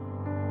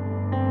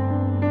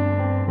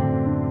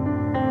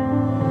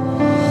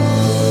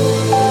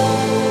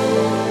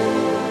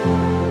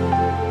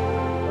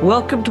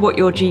Welcome to What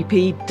Your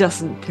GP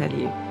Doesn't Tell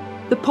You,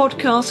 the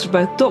podcast for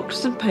both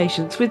doctors and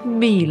patients with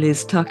me,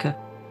 Liz Tucker.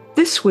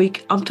 This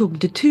week, I'm talking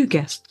to two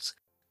guests,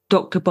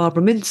 Dr.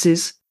 Barbara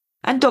Mintzes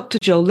and Dr.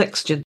 Joel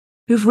Lexgen,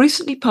 who've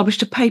recently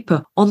published a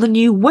paper on the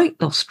new weight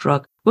loss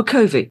drug,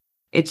 Wegovy.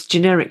 Its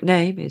generic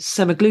name is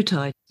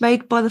semaglutide,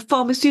 made by the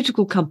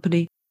pharmaceutical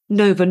company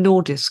Novo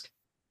Nordisk.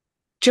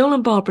 Joel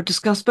and Barbara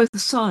discuss both the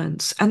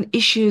science and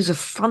issues of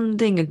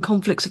funding and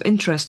conflicts of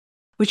interest,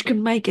 which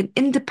can make an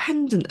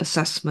independent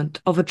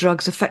assessment of a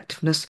drug's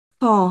effectiveness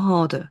far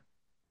harder.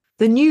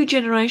 The new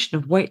generation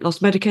of weight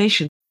loss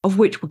medication, of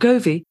which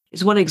Wegovy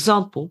is one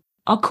example,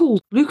 are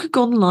called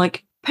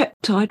glucagon-like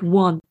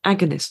peptide-1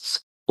 agonists,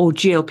 or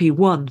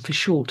GLP-1 for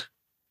short.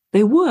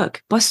 They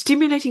work by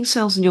stimulating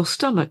cells in your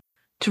stomach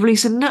to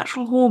release a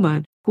natural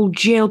hormone called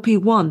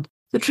GLP-1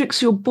 that tricks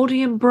your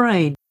body and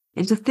brain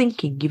into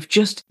thinking you've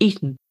just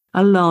eaten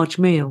a large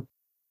meal.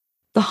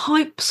 The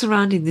hype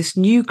surrounding this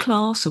new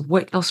class of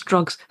weight loss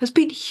drugs has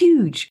been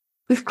huge,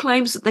 with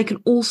claims that they can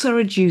also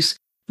reduce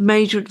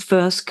major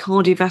adverse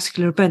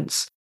cardiovascular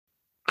events.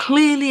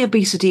 Clearly,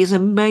 obesity is a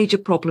major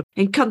problem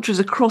in countries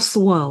across the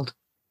world.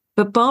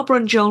 But Barbara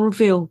and Joel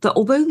reveal that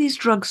although these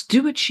drugs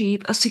do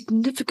achieve a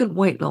significant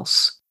weight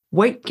loss,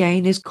 weight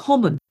gain is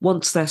common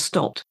once they're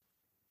stopped.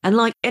 And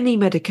like any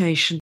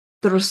medication,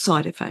 there are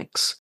side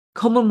effects.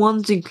 Common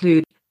ones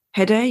include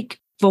headache,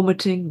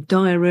 vomiting,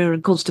 diarrhea,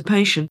 and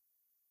constipation.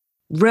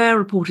 Rare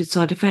reported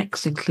side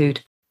effects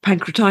include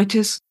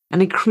pancreatitis and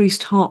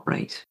increased heart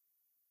rate.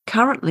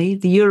 Currently,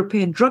 the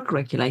European drug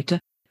regulator,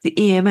 the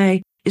EMA,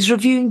 is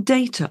reviewing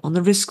data on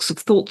the risks of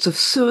thoughts of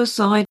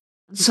suicide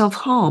and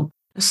self-harm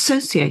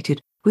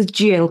associated with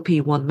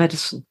GLP-1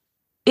 medicine.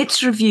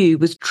 Its review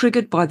was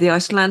triggered by the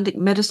Icelandic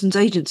Medicines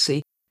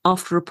Agency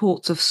after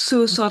reports of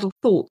suicidal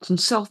thoughts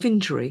and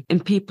self-injury in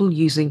people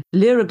using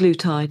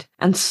liraglutide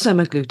and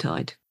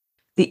semaglutide.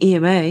 The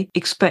EMA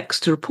expects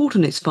to report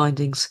on its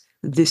findings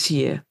this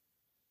year.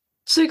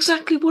 So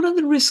exactly what are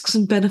the risks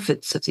and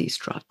benefits of these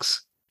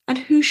drugs, and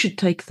who should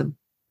take them?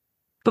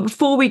 But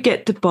before we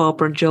get to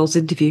Barbara and Joel's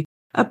interview,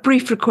 a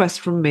brief request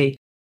from me.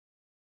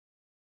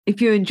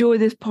 If you enjoy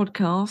this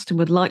podcast and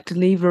would like to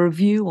leave a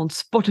review on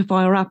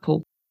Spotify or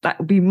Apple, that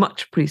would be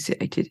much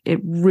appreciated. It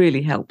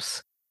really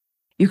helps.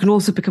 You can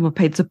also become a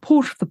paid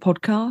supporter of the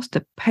podcast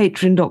at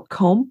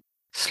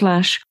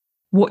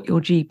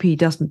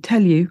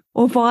patreon.com/whatyourgpdoesn'ttellyu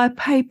or via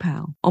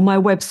PayPal on my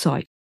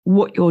website,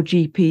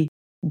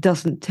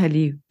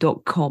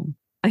 whatyourgpdoesn'ttellyu.com.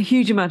 A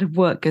huge amount of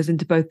work goes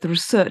into both the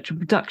research and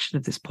production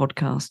of this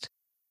podcast,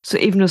 so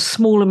even a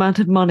small amount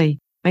of money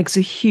makes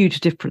a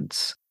huge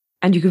difference.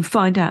 And you can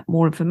find out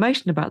more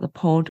information about the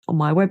pod on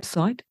my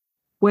website,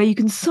 where you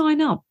can sign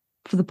up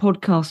for the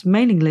podcast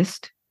mailing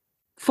list,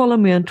 follow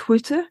me on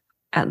Twitter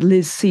at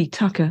Liz C.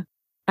 Tucker,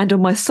 and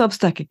on my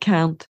Substack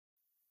account,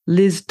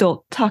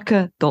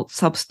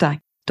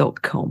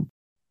 liz.tucker.substack.com.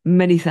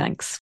 Many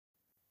thanks.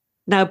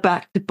 Now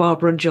back to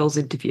Barbara and Joel's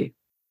interview.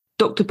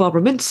 Dr.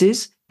 Barbara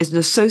Mintzes is an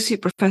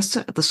associate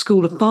professor at the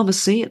School of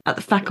Pharmacy at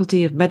the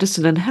Faculty of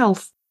Medicine and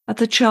Health at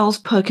the Charles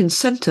Perkins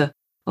Centre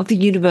of the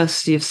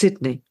University of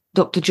Sydney.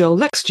 Dr. Joel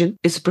Lexgen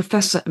is a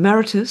professor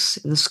emeritus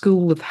in the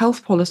School of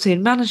Health Policy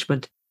and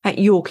Management at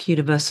York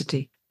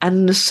University and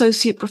an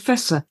associate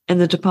professor in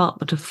the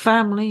Department of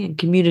Family and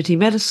Community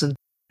Medicine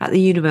at the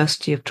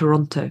University of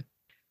Toronto.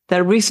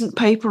 Their recent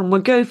paper on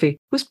Wegovy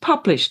was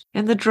published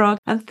in the Drug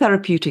and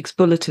Therapeutics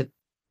Bulletin.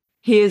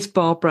 Here's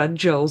Barbara and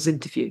Joel's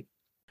interview.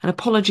 And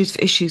apologies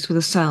for issues with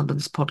the sound on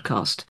this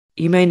podcast.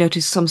 You may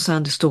notice some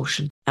sound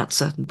distortion at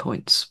certain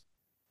points.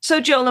 So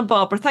Joel and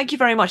Barbara, thank you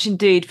very much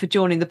indeed for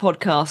joining the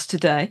podcast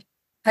today.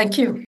 Thank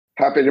you.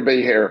 Happy to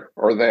be here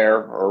or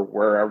there or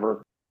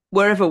wherever.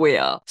 Wherever we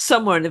are,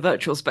 somewhere in the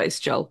virtual space,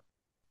 Joel.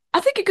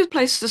 I think a good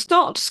place to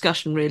start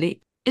discussion really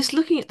is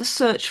looking at the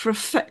search for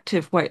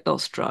effective weight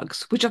loss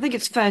drugs, which I think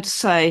it's fair to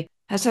say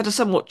has had a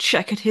somewhat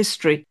checkered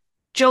history.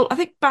 Joel, I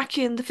think back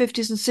in the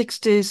 50s and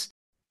 60s,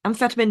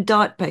 amphetamine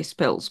diet-based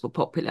pills were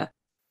popular.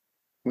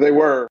 They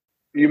were.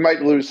 You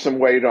might lose some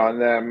weight on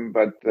them,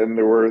 but then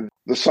there were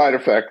the side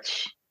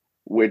effects,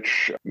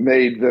 which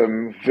made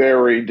them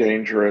very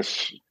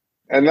dangerous.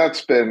 And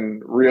that's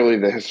been really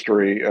the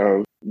history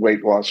of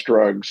weight loss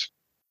drugs.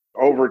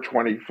 Over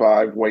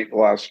 25 weight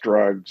loss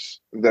drugs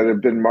that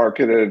have been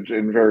marketed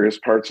in various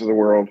parts of the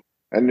world,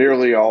 and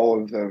nearly all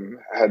of them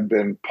had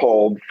been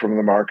pulled from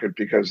the market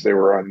because they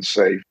were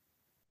unsafe.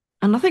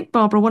 And I think,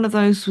 Barbara, one of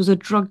those was a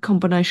drug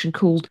combination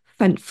called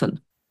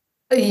Fentanyl.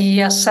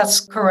 Yes, that's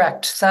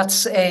correct.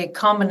 That's a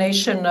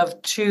combination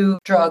of two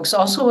drugs,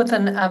 also with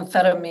an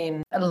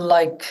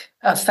amphetamine-like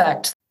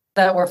effect,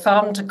 that were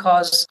found to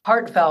cause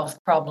heart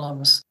valve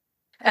problems.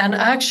 And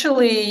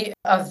actually,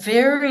 a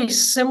very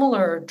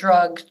similar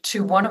drug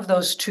to one of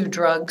those two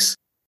drugs,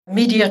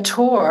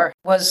 Mediator,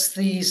 was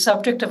the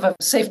subject of a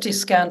safety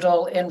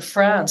scandal in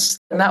France.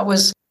 And that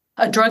was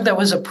a drug that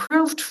was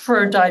approved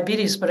for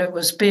diabetes, but it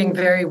was being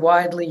very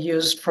widely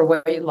used for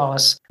weight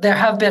loss. There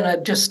have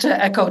been, just to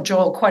echo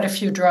Joel, quite a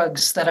few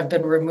drugs that have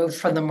been removed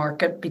from the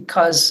market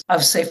because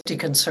of safety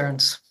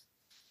concerns.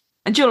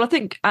 And Joel, I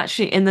think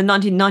actually in the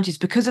 1990s,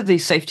 because of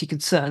these safety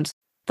concerns,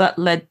 that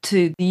led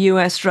to the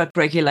US drug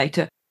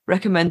regulator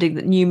recommending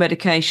that new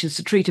medications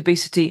to treat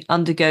obesity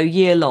undergo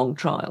year-long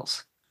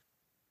trials.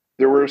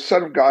 There were a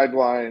set of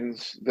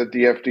guidelines that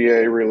the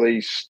FDA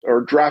released,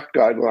 or draft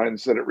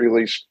guidelines that it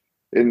released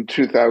in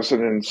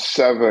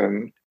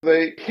 2007.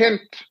 They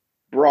hint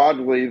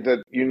broadly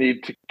that you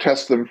need to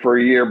test them for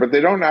a year, but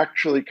they don't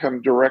actually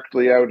come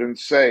directly out and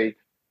say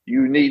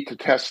you need to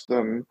test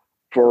them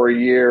for a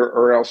year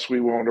or else we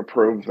won't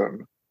approve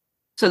them.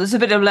 So there's a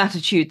bit of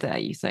latitude there,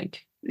 you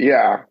think?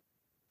 Yeah.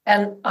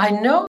 And I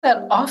know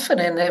that often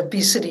in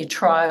obesity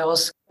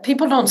trials,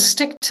 people don't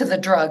stick to the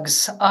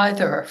drugs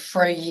either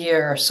for a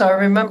year. So I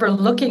remember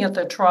looking at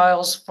the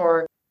trials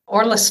for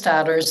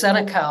orlistat or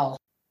Xenical,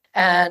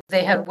 and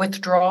they had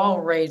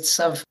withdrawal rates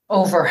of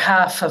over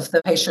half of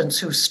the patients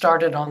who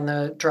started on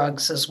the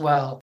drugs as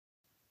well.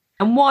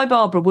 And why,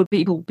 Barbara, would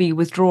people be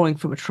withdrawing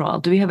from a trial?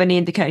 Do we have any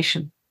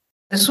indication?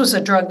 This was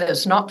a drug that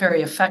is not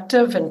very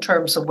effective in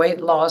terms of weight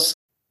loss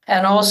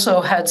and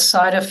also had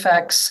side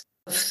effects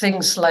of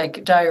things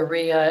like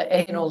diarrhea,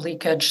 anal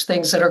leakage,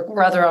 things that are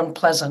rather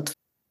unpleasant.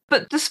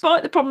 But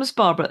despite the problems,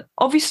 Barbara,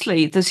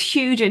 obviously there's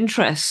huge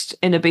interest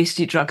in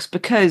obesity drugs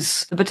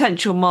because the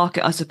potential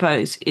market, I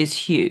suppose, is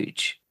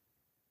huge.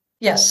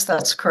 Yes,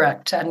 that's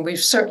correct. And we've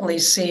certainly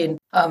seen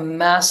a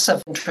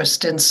massive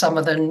interest in some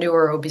of the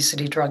newer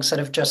obesity drugs that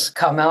have just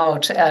come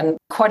out and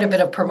quite a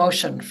bit of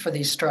promotion for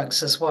these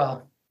drugs as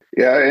well.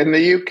 Yeah, in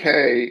the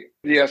UK,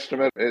 the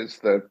estimate is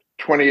that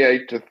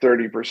 28 to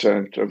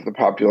 30% of the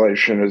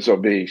population is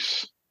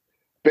obese.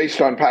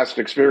 Based on past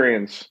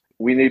experience,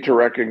 we need to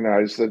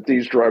recognize that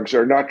these drugs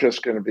are not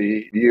just going to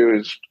be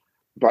used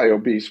by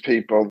obese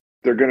people.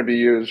 They're going to be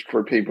used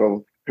for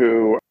people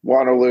who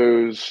want to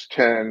lose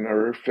 10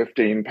 or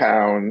 15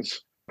 pounds.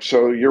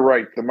 So you're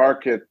right, the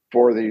market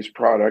for these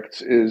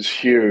products is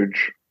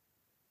huge.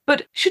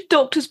 But should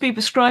doctors be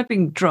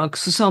prescribing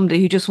drugs for somebody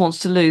who just wants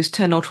to lose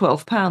 10 or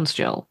 12 pounds,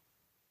 Joel?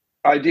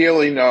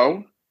 Ideally,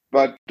 no.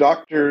 But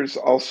doctors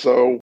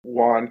also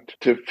want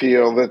to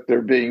feel that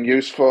they're being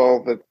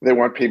useful, that they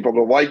want people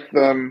to like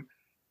them.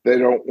 They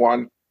don't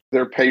want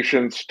their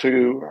patients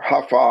to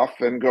huff off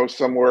and go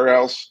somewhere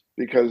else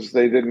because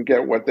they didn't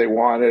get what they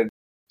wanted.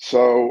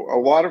 So a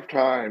lot of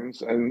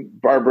times, and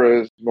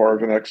Barbara is more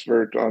of an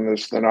expert on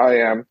this than I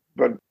am,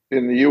 but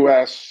in the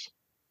US,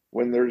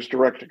 when there's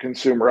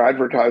direct-to-consumer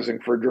advertising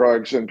for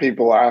drugs and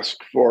people ask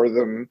for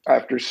them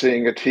after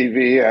seeing a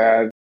TV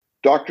ad,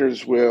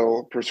 doctors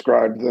will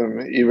prescribe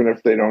them even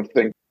if they don't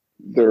think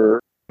they're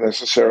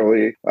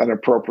necessarily an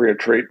appropriate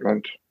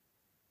treatment.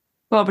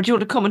 Barbara, do you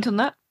want to comment on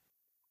that?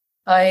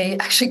 I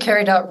actually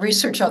carried out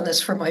research on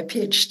this for my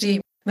PhD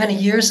many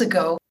years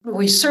ago.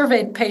 We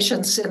surveyed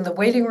patients in the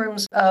waiting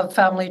rooms of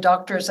family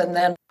doctors, and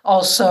then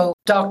also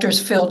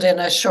doctors filled in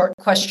a short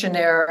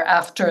questionnaire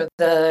after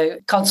the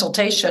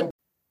consultation.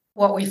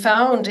 What we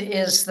found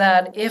is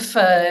that if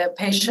a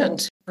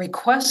patient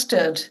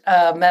requested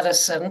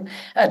medicine,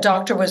 a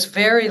doctor was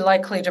very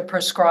likely to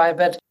prescribe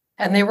it.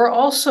 And they were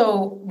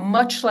also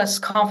much less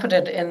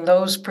confident in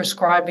those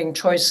prescribing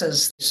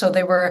choices. So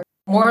they were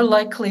more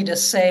likely to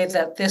say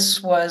that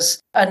this was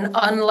an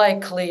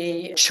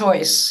unlikely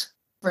choice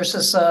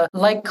versus a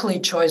likely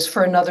choice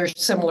for another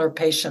similar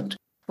patient,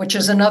 which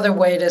is another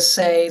way to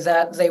say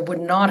that they would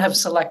not have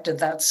selected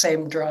that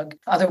same drug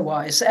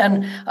otherwise.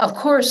 And of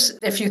course,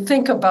 if you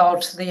think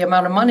about the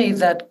amount of money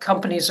that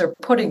companies are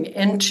putting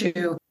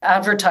into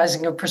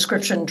advertising of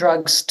prescription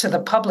drugs to the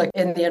public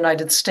in the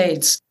United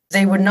States,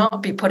 they would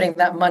not be putting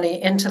that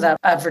money into that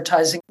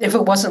advertising if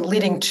it wasn't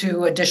leading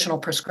to additional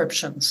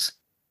prescriptions.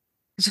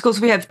 Because, of course,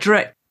 we have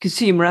direct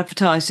consumer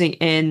advertising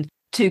in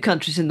 2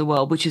 countries in the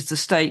world, which is the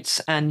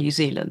States and New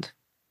Zealand.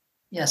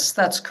 Yes,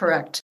 that's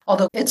correct.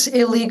 Although it's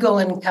illegal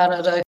in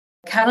Canada,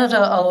 Canada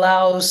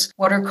allows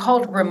what are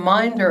called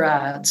reminder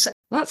ads.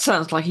 That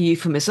sounds like a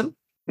euphemism.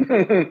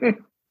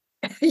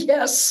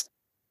 Yes.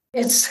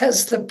 It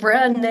says the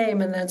brand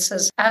name and then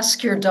says,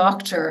 ask your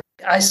doctor.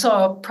 I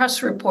saw a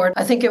press report,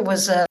 I think it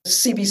was a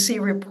CBC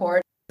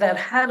report, that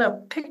had a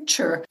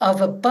picture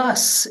of a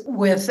bus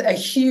with a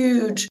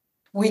huge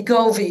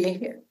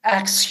Wegovy,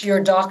 ask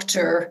your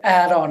doctor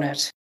ad on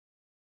it.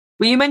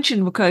 Well, you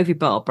mentioned Wegovy,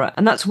 Barbara,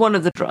 and that's one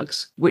of the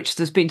drugs which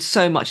there's been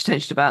so much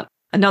attention about.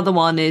 Another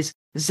one is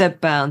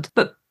Zepbound.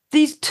 But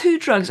these 2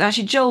 drugs,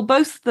 actually, Joel,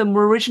 both of them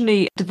were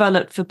originally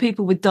developed for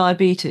people with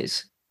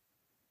diabetes.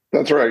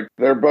 That's right.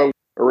 They're both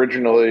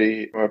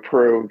originally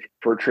approved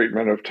for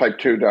treatment of type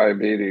 2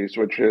 diabetes,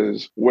 which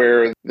is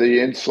where the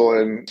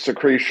insulin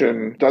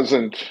secretion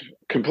doesn't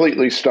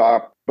completely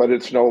stop, but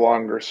it's no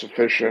longer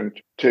sufficient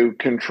to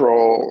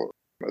control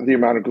the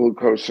amount of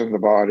glucose in the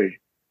body.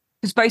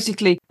 Because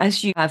basically,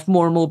 as you have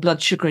more and more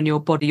blood sugar in your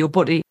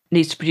body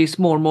needs to produce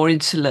more and more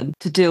insulin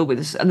to deal with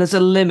this. And there's a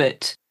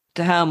limit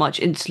to how much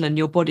insulin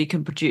your body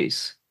can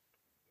produce.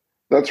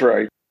 That's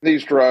right.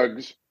 These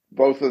drugs,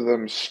 both of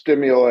them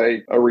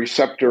stimulate a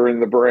receptor in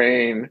the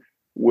brain,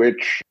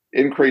 which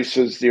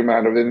increases the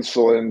amount of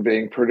insulin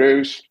being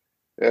produced.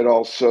 It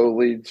also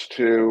leads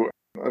to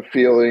a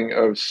feeling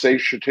of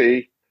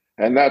satiety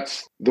And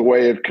that's the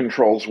way it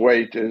controls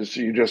weight, is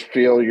you just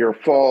feel you're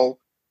full.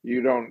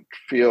 You don't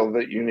feel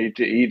that you need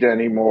to eat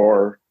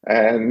anymore,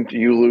 and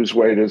you lose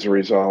weight as a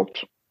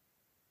result.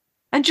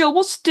 And Joel,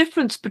 what's the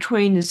difference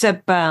between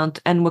Zepbound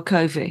and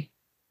Wegovy?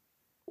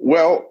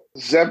 Well,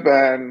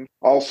 Zepbound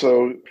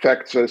also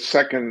affects a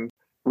second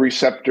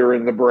receptor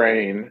in the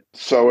brain,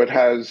 so it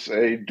has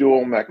a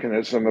dual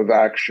mechanism of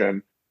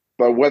action.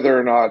 But whether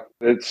or not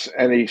it's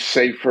any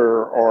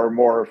safer or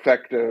more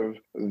effective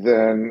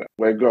than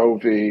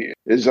Wegovy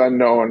is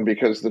unknown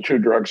because the two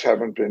drugs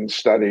haven't been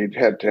studied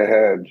head to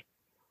head.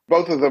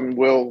 Both of them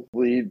will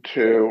lead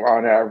to,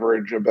 on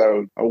average,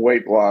 about a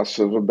weight loss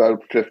of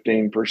about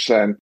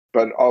 15%,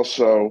 but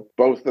also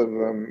both of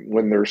them,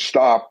 when they're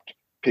stopped,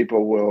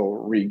 people will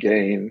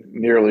regain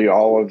nearly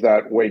all of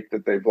that weight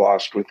that they've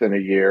lost within a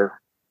year.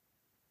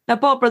 Now,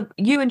 Barbara,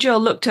 you and Joel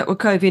looked at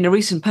Wegovy in a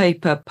recent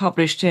paper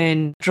published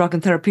in Drug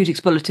and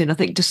Therapeutics Bulletin, I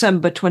think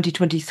December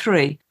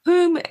 2023.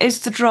 Whom is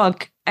the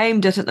drug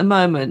aimed at the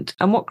moment,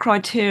 and what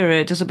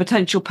criteria does a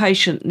potential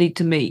patient need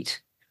to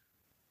meet?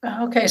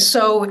 Okay,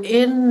 so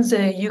in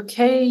the UK,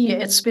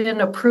 it's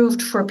been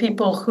approved for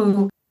people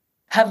who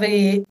have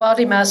a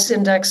body mass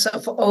index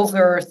of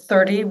over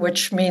 30,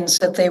 which means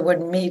that they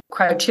would meet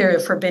criteria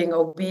for being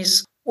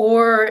obese,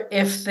 or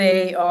if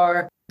they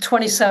are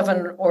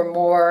 27 or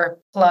more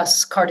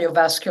plus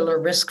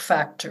cardiovascular risk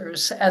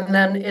factors. And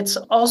then it's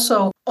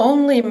also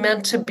only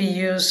meant to be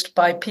used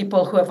by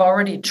people who have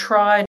already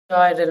tried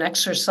diet and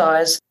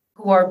exercise,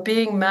 who are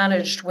being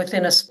managed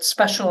within a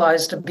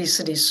specialized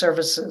obesity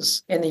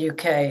services in the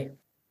UK.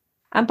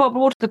 And Bob,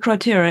 what are the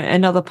criteria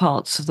in other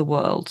parts of the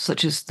world,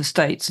 such as the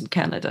States and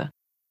Canada?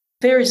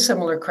 Very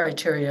similar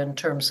criteria in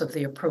terms of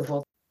the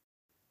approval.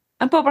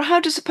 And Barbara, how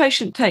does a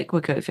patient take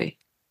Wegovy?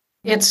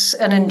 It's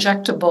an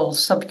injectable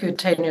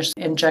subcutaneous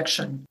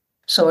injection,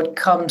 so it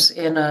comes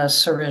in a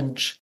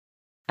syringe.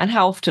 And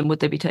how often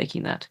would they be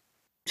taking that?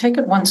 Take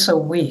it once a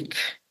week.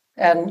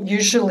 And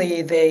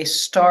usually they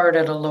start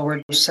at a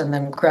lower dose and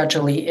then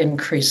gradually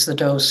increase the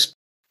dose.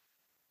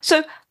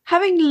 So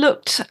having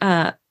looked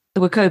at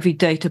the Wegovy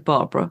data,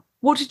 Barbara,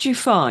 what did you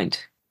find?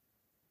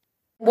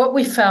 What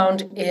we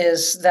found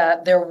is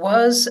that there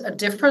was a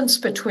difference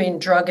between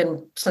drug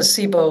and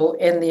placebo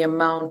in the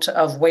amount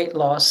of weight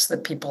loss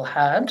that people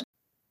had.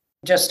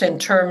 Just in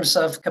terms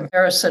of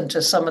comparison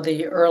to some of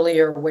the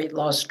earlier weight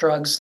loss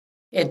drugs,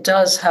 it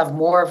does have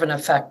more of an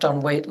effect on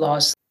weight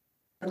loss.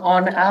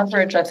 On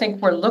average, I think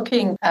we're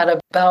looking at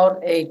about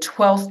a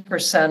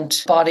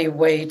 12% body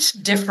weight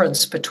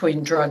difference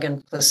between drug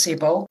and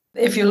placebo.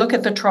 If you look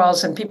at the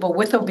trials in people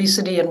with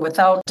obesity and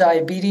without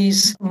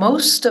diabetes,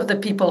 most of the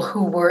people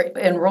who were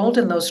enrolled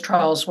in those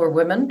trials were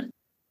women,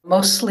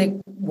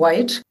 mostly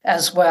white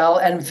as well,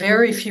 and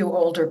very few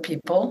older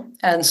people.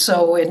 And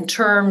so in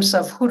terms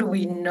of who do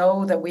we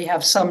know that we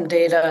have some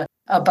data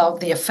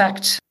about the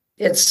effect,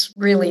 it's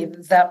really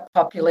that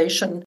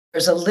population.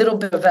 There's a little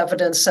bit of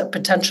evidence that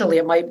potentially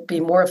it might be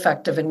more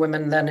effective in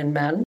women than in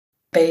men,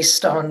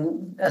 based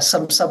on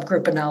some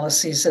subgroup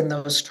analyses in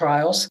those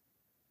trials.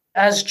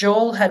 As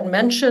Joel had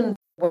mentioned,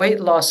 weight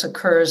loss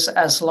occurs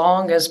as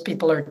long as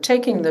people are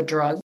taking the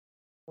drug.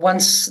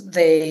 Once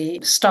they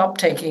stop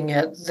taking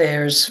it,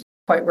 there's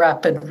quite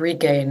rapid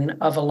regain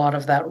of a lot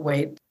of that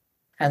weight.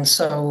 And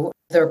so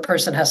their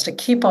person has to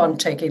keep on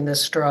taking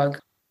this drug.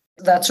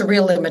 That's a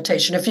real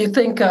limitation. If you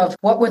think of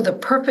what would the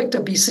perfect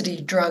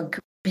obesity drug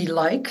be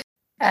like,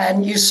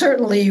 and you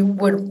certainly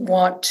would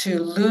want to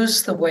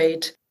lose the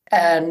weight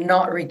and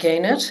not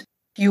regain it,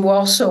 you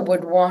also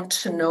would want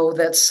to know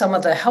that some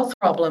of the health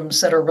problems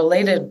that are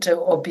related to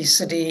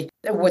obesity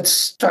would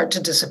start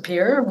to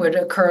disappear, would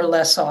occur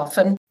less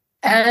often.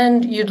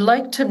 And you'd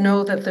like to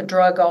know that the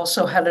drug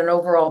also had an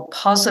overall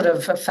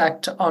positive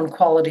effect on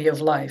quality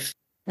of life.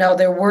 Now,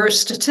 there were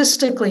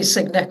statistically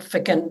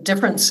significant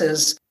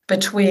differences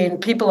between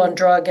people on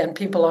drug and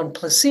people on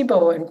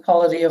placebo in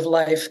quality of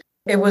life.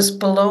 It was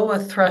below a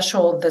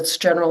threshold that's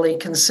generally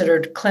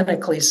considered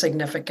clinically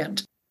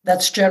significant.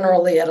 That's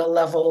generally at a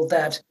level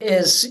that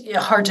is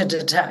hard to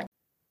detect.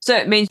 So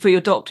it means for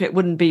your doctor it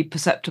wouldn't be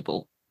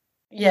perceptible?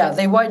 Yeah,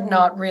 they might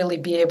not really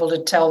be able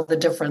to tell the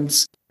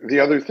difference. The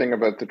other thing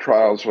about the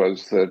trials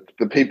was that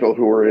the people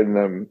who were in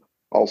them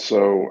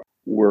also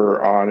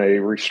were on a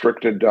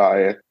restricted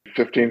diet,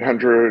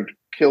 1,500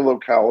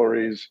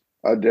 kilocalories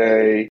a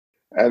day,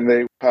 and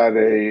they had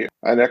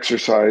an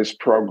exercise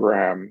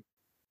program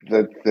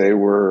that they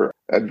were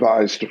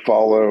advised to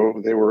follow.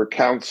 They were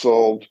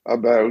counseled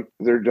about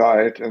their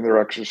diet and their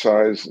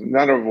exercise,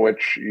 none of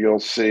which you'll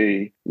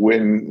see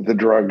when the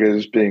drug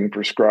is being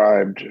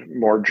prescribed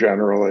more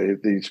generally.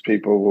 These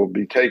people will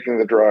be taking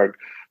the drug.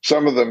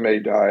 Some of them may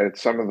diet,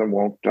 some of them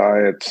won't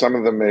diet, some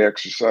of them may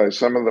exercise,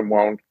 some of them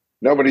won't.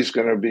 Nobody's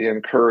going to be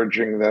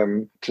encouraging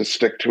them to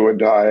stick to a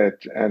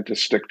diet and to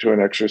stick to an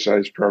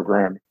exercise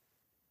program.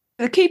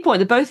 The key point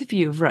that both of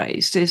you have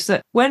raised is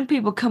that when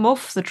people come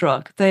off the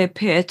drug, they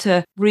appear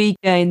to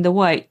regain the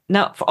weight.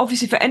 Now,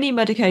 obviously, for any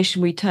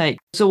medication we take,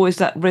 there's always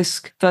that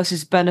risk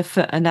versus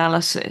benefit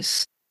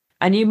analysis.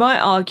 And you might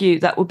argue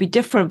that would be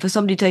different for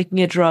somebody taking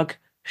a drug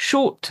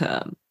short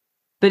term.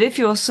 But if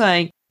you're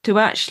saying to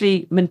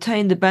actually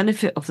maintain the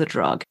benefit of the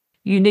drug,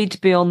 you need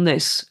to be on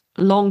this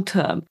long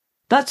term,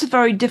 that's a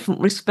very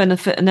different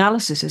risk-benefit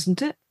analysis,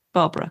 isn't it,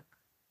 Barbara?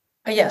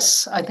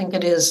 Yes, I think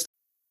it is.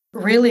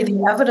 Really,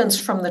 the evidence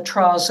from the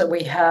trials that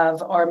we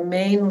have were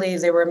mainly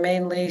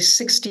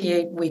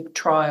 68-week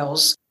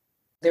trials.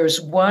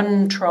 There's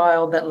one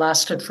trial that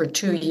lasted for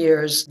 2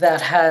 years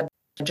that had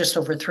just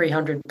over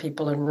 300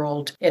 people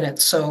enrolled in it,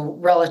 so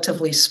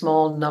relatively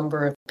small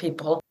number of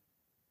people.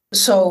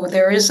 So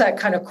there is that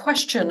kind of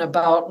question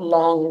about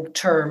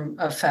long-term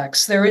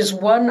effects. There is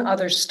one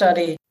other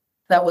study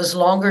that was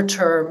longer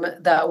term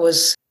that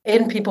was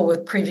in people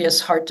with previous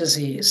heart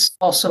disease,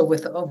 also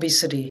with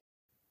obesity.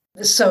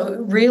 So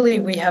really,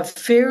 we have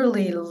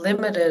fairly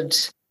limited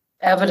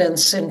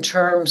evidence in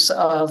terms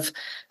of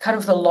kind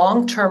of the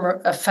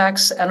long-term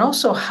effects and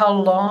also how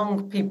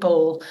long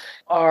people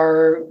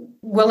are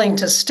willing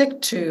to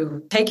stick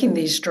to taking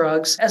these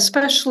drugs,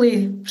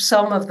 especially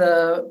some of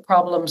the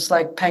problems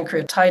like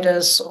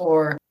pancreatitis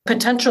or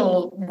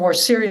potential more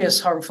serious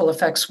harmful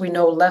effects we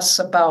know less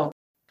about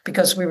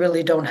because we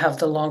really don't have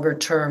the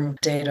longer-term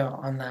data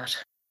on that.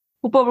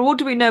 Well, Barbara, what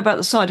do we know about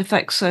the side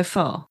effects so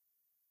far?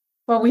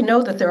 Well, we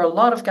know that there are a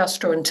lot of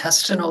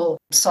gastrointestinal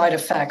side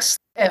effects.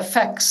 It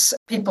affects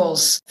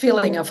people's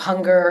feeling of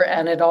hunger,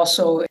 and it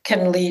also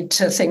can lead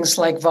to things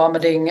like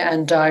vomiting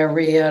and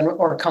diarrhea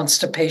or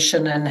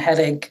constipation and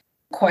headache.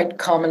 Quite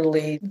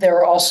commonly,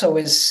 there also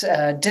is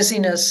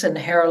dizziness and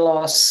hair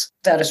loss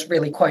that is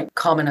really quite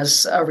common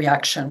as a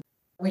reaction.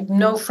 We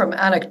know from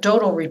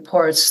anecdotal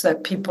reports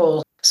that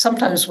people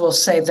sometimes will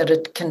say that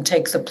it can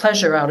take the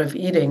pleasure out of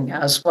eating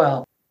as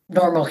well.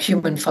 Normal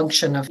human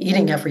function of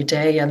eating every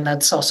day, and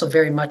that's also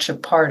very much a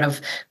part of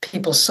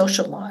people's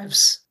social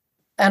lives.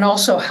 And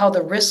also how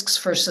the risks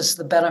versus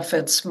the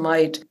benefits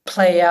might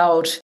play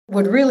out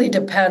would really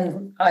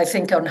depend, I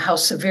think, on how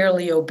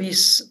severely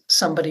obese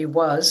somebody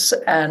was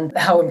and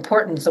how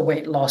important the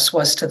weight loss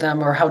was to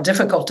them or how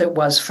difficult it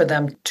was for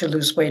them to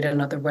lose weight in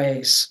other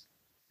ways.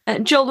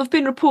 And Joel, there have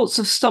been reports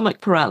of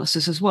stomach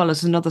paralysis as well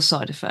as another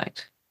side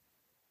effect.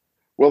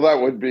 Well,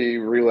 that would be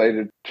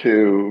related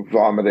to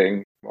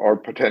vomiting or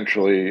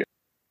potentially,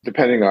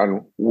 depending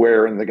on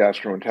where in the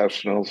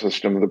gastrointestinal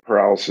system the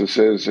paralysis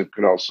is, it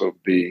could also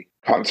be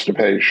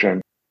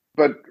constipation.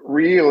 But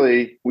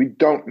really, we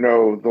don't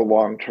know the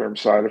long-term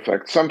side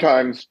effects.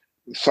 Sometimes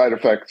side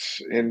effects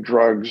in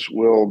drugs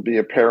will be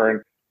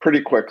apparent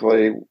pretty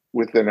quickly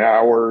within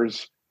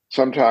hours,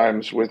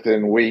 sometimes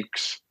within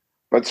weeks.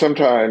 But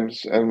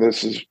sometimes, and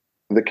this is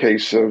the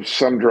case of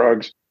some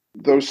drugs,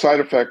 those side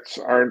effects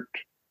aren't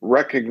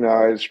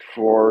recognized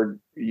for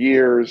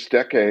years,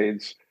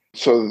 decades.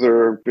 So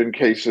there have been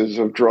cases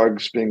of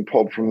drugs being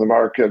pulled from the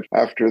market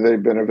after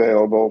they've been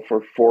available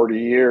for 40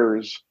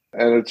 years.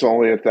 And it's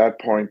only at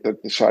that point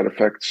that the side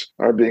effects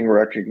are being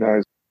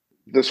recognized.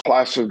 This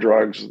class of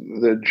drugs,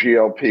 the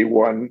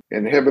GLP-1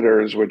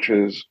 inhibitors, which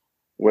is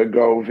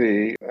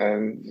Wegovy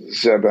and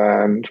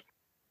Zepbound.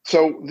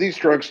 So these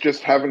drugs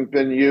just haven't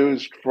been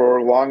used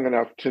for long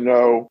enough to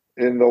know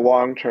in the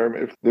long term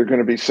if they're going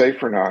to be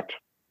safe or not.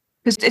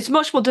 Because it's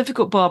much more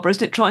difficult, Barbara,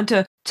 isn't it, trying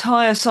to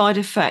tie a side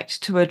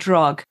effect to a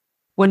drug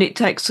when it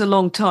takes a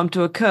long time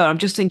to occur? I'm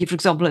just thinking, for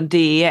example, in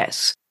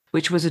DES,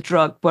 which was a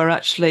drug where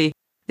actually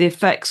the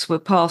effects were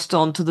passed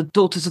on to the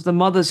daughters of the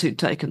mothers who'd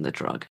taken the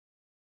drug.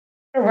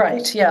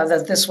 Right, yeah,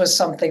 that this was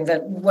something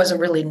that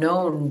wasn't really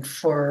known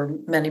for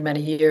many,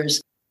 many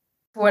years.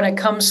 When it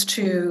comes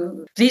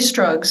to these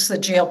drugs, the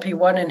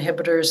GLP-1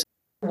 inhibitors,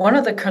 one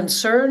of the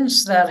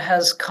concerns that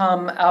has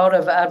come out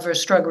of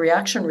adverse drug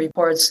reaction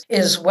reports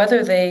is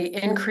whether they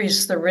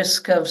increase the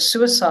risk of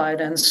suicide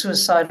and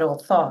suicidal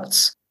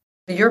thoughts.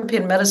 The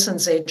European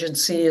Medicines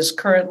Agency is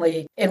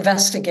currently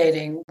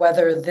investigating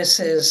whether this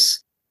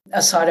is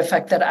a side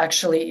effect that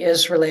actually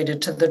is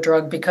related to the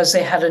drug because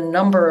they had a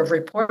number of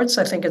reports.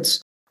 I think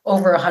it's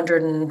over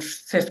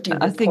 150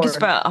 reports. I think it's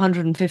about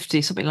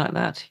 150, something like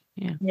that.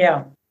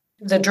 Yeah.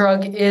 The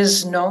drug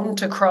is known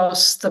to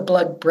cross the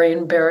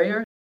blood-brain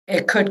barrier.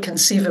 It could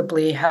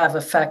conceivably have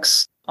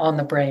effects on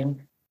the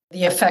brain.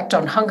 The effect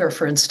on hunger,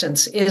 for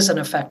instance, is an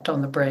effect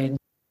on the brain.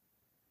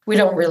 We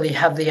don't really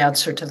have the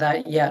answer to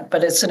that yet,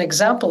 but it's an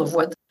example of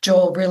what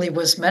Joel really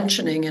was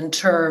mentioning in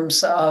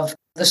terms of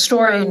the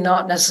story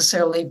not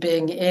necessarily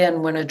being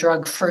in when a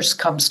drug first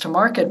comes to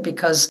market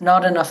because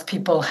not enough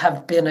people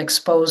have been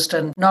exposed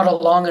and not a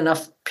long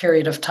enough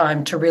period of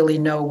time to really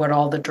know what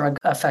all the drug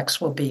effects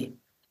will be.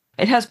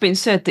 It has been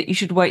said that you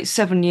should wait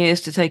 7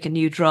 years to take a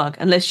new drug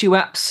unless you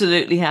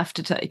absolutely have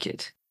to take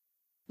it.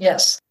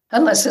 Yes,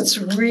 unless it's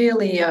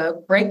really a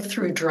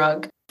breakthrough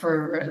drug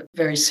for a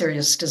very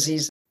serious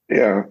disease.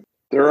 Yeah,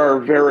 there are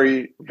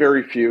very,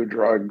 very few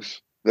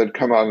drugs that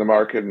come on the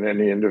market in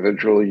any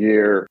individual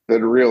year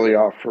that really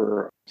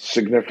offer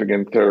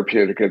significant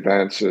therapeutic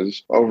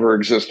advances over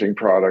existing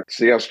products.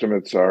 The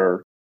estimates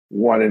are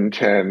 1 in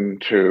 10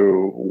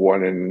 to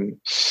 1 in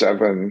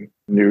 7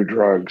 new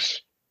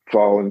drugs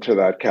fall into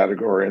that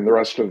category, and the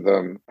rest of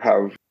them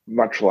have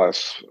much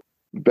less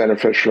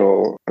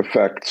beneficial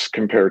effects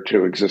compared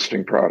to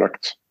existing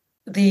products.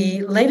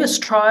 The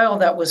latest trial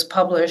that was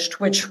published,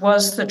 which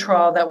was the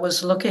trial that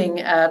was looking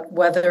at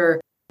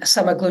whether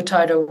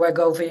semaglutide or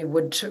Wegovy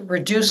would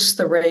reduce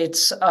the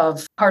rates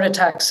of heart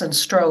attacks and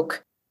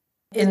stroke.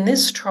 In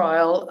this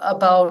trial,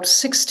 about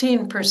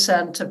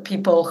 16% of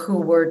people who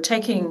were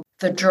taking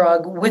the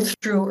drug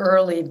withdrew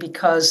early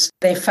because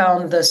they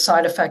found the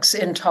side effects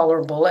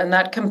intolerable, and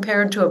that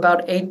compared to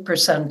about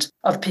 8%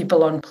 of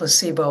people on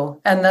placebo,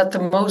 and that the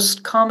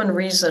most common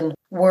reason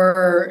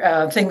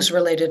were things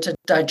related to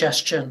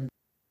digestion,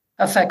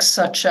 effects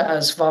such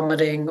as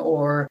vomiting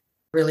or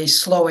really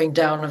slowing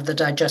down of the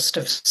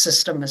digestive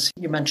system, as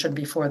you mentioned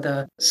before,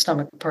 the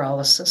stomach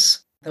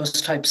paralysis, those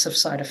types of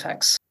side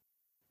effects.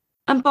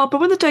 And Barbara,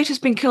 when the data's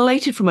been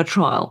collated from a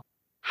trial,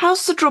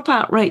 how's the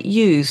dropout rate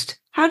used?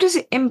 How does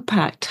it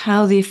impact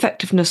how the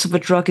effectiveness of a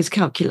drug is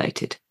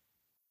calculated?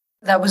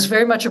 That was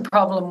very much a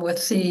problem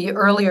with the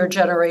earlier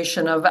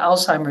generation of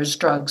Alzheimer's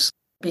drugs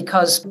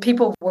because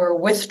people were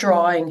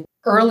withdrawing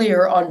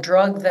earlier on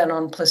drug than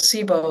on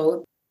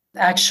placebo.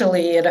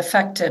 Actually, it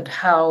affected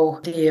how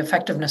the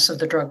effectiveness of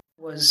the drug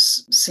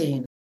was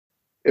seen.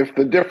 If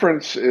the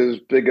difference is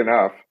big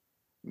enough,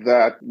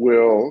 that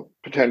will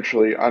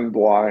potentially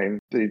unblind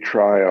the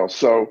trial.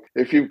 So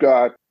if you've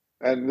got,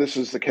 and this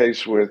is the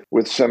case with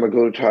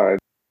semaglutide,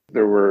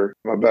 there were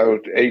about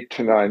 8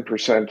 to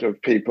 9%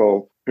 of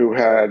people who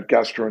had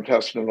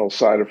gastrointestinal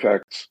side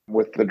effects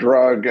with the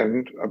drug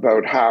and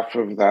about half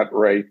of that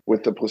rate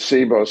with the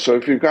placebo. So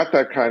if you've got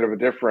that kind of a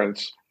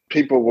difference,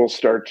 people will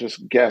start to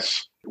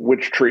guess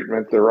which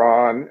treatment they're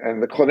on,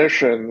 and the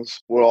clinicians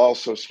will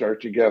also start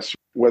to guess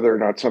whether or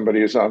not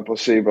somebody is on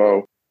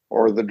placebo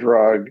or the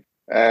drug.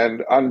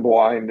 And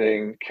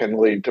unblinding can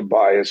lead to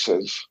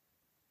biases.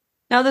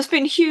 Now, there's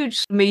been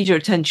huge media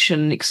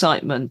attention and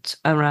excitement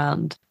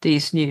around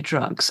these new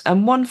drugs.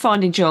 And one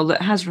finding, Joel,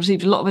 that has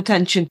received a lot of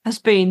attention has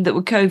been that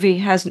Wegovy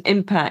has an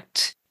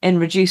impact in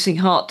reducing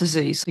heart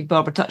disease, like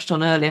Barbara touched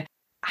on earlier.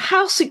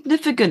 How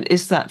significant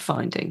is that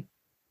finding?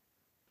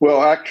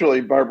 Well,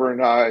 actually, Barbara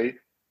and I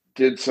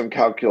did some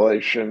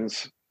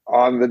calculations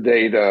on the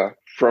data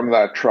from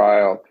that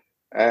trial.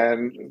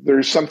 And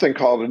there's something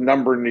called a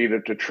number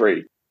needed to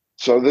treat.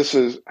 So this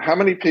is how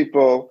many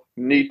people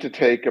need to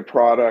take a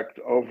product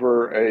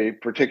over a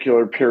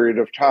particular period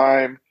of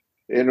time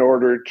in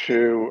order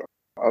to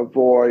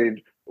avoid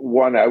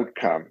one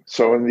outcome.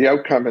 So the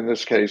outcome in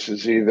this case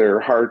is either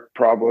heart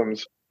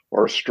problems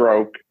or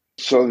stroke.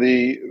 So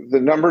the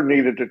number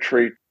needed to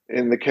treat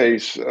in the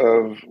case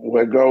of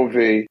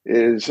Wegovy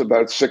is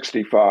about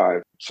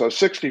 65. So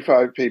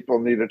 65 people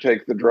need to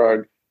take the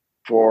drug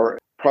for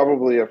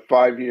probably a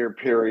 5-year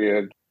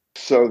period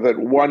so that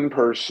one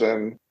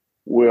person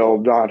will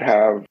not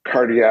have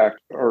cardiac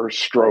or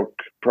stroke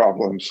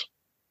problems.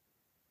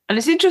 And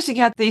it's interesting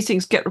how these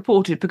things get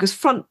reported, because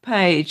front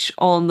page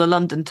on the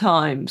London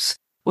Times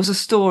was a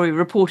story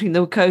reporting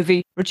that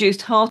Wegovy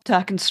reduced heart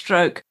attack and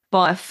stroke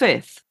by a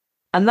fifth.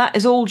 And that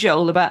is all,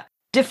 Joel, about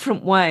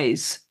different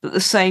ways that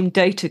the same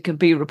data can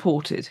be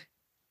reported.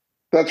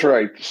 That's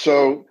right.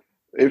 So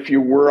if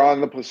you were on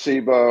the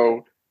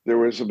placebo, there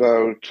was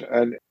about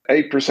an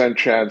 8%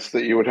 chance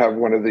that you would have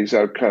one of these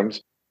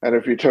outcomes. And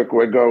if you took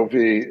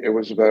Wegovy, it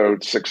was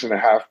about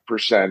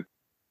 6.5%.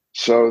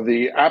 So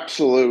the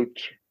absolute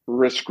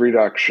risk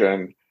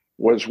reduction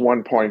was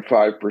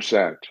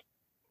 1.5%.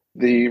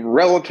 The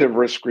relative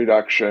risk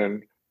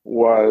reduction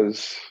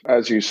was,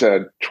 as you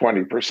said,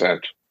 20%.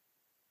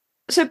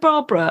 So,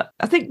 Barbara,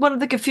 I think one of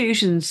the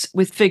confusions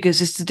with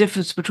figures is the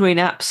difference between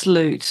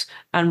absolute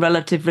and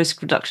relative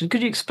risk reduction.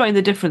 Could you explain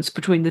the difference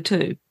between the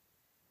two?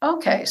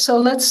 Okay, so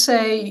let's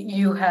say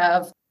you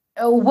have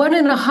 1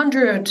 in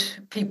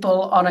 100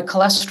 people on a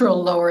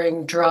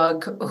cholesterol-lowering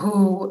drug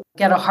who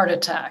get a heart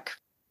attack,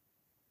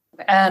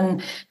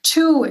 and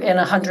 2 in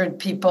 100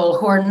 people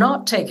who are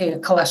not taking a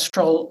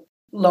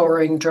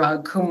cholesterol-lowering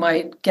drug who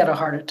might get a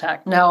heart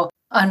attack. Now,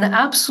 an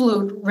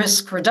absolute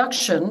risk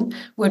reduction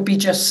would be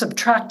just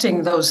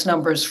subtracting those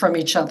numbers from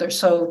each other.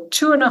 So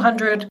 2 in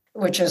 100,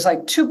 which is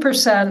like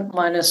 2%,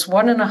 minus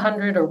 1 in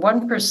 100 or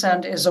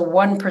 1% is a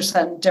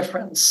 1%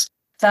 difference.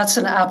 That's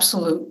an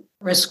absolute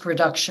risk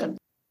reduction.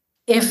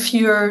 If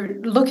you're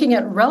looking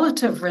at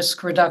relative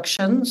risk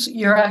reductions,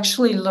 you're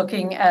actually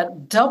looking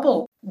at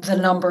double the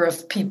number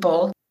of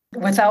people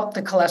without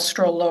the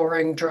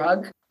cholesterol-lowering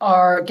drug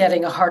are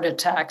getting a heart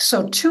attack.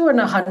 So 2 in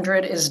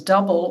 100 is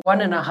double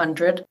 1 in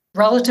 100.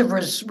 Relative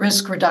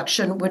risk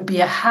reduction would be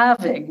a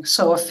halving,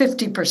 so a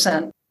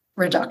 50%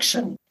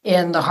 reduction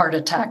in the heart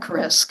attack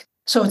risk.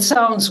 So it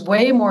sounds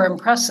way more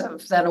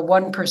impressive than a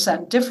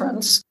 1%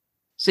 difference.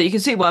 So you can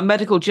see why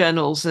medical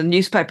journals and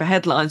newspaper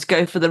headlines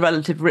go for the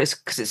relative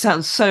risk, because it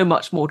sounds so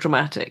much more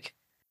dramatic.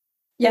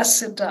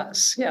 Yes, it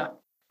does. Yeah.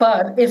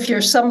 But if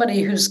you're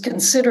somebody who's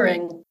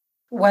considering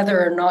whether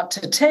or not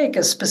to take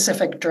a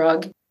specific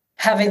drug,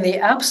 having the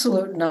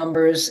absolute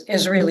numbers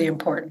is really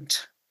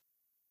important.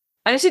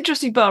 And it's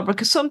interesting, Barbara,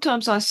 because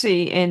sometimes I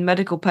see in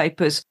medical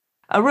papers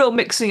a real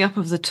mixing up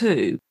of the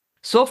two.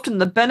 So often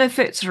the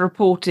benefits are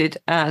reported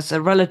as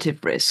a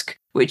relative risk,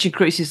 which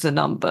increases the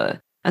number,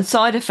 and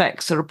side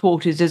effects are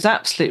reported as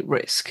absolute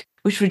risk,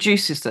 which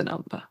reduces the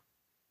number.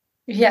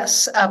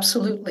 Yes,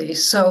 absolutely.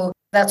 So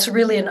that's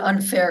really an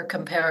unfair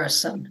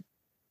comparison.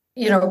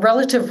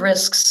 Relative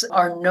risks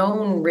are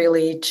known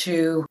really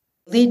to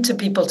lead to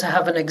people to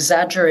have an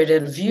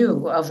exaggerated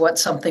view of what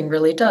something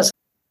really does.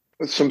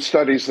 Some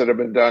studies that have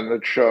been done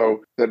that show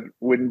that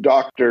when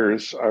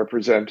doctors are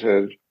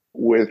presented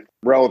with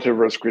relative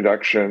risk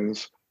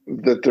reductions,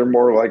 that they're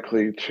more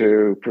likely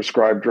to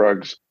prescribe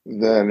drugs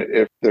than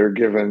if they're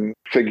given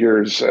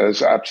figures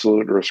as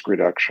absolute risk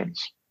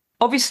reductions.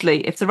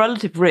 Obviously, if the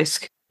relative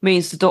risk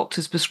means the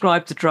doctors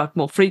prescribe the drug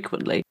more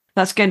frequently,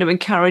 that's going to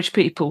encourage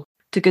people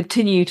to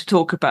continue to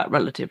talk about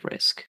relative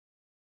risk.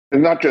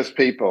 And not just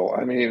people.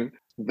 I mean,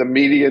 the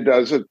media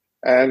does it,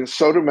 and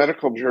so do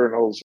medical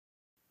journals.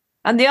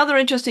 And the other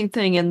interesting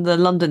thing in the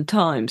London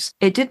Times,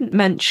 it didn't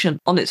mention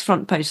on its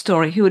front page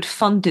story who had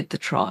funded the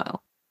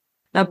trial.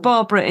 Now,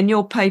 Barbara, in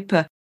your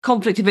paper,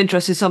 conflict of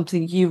interest is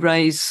something you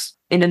raise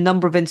in a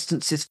number of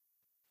instances.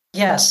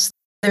 Yes,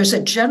 there's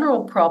a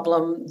general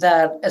problem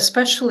that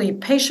especially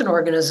patient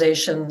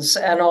organizations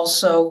and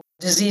also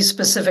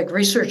disease-specific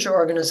research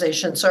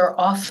organizations are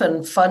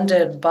often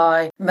funded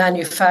by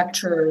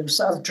manufacturers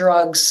of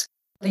drugs.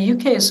 The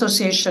UK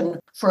Association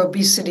for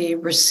Obesity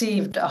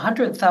received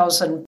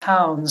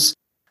 £100,000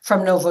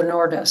 from Novo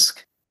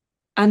Nordisk.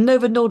 And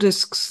Novo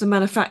Nordisk's the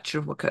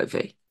manufacturer of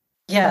Wegovy.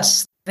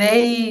 Yes,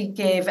 they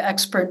gave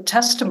expert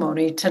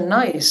testimony to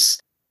NICE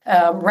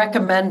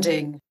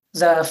recommending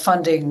the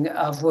funding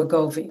of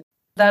Wegovy.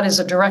 That is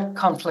a direct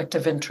conflict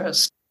of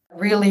interest.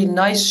 Really,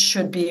 NICE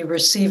should be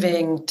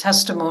receiving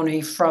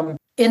testimony from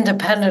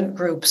independent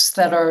groups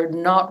that are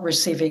not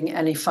receiving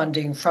any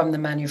funding from the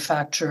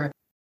manufacturer.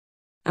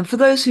 And for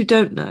those who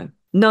don't know,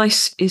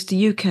 NICE is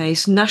the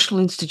UK's National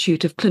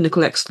Institute of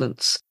Clinical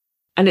Excellence,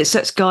 and it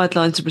sets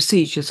guidelines and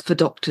procedures for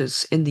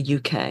doctors in the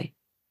UK.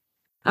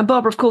 And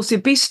Barbara, of course, the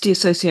Obesity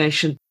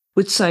Association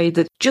would say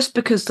that just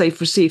because they've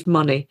received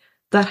money,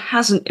 that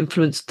hasn't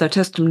influenced their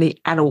testimony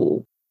at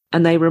all,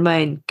 and they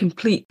remain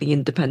completely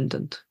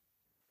independent.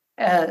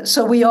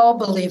 So we all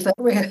believe that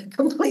we're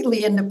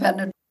completely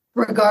independent,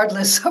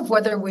 regardless of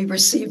whether we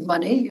receive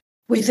money.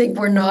 We think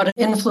we're not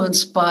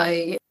influenced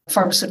by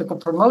pharmaceutical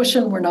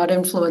promotion, we're not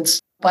influenced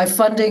by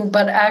funding,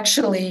 but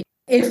actually,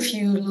 if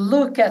you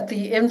look at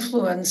the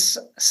influence,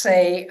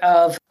 say,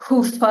 of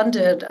who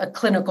funded a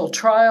clinical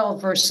trial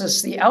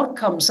versus the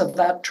outcomes of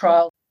that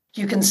trial,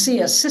 you can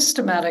see a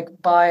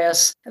systematic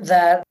bias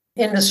that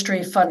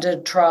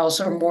industry-funded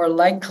trials are more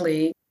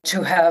likely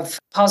to have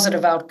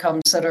positive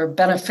outcomes that are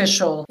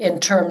beneficial in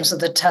terms of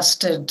the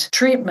tested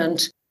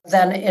treatment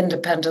than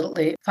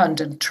independently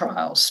funded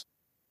trials.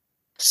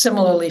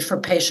 Similarly for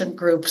patient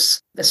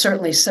groups,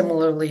 certainly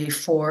similarly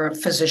for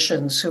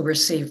physicians who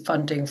receive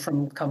funding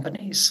from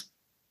companies.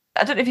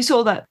 I don't know if you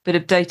saw that bit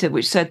of data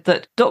which said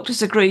that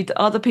doctors agreed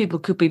that other people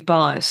could be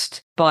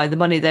biased by the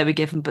money they were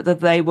given, but that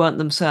they weren't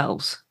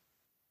themselves.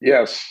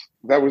 Yes,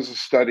 that was a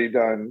study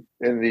done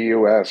in the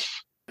US.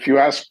 If you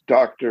ask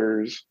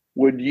doctors,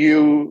 would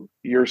you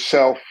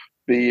yourself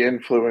be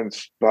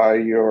influenced by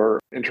your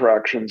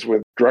interactions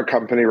with drug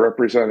company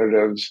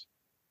representatives?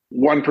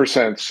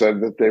 1%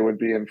 said that they would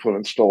be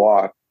influenced a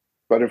lot.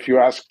 But if you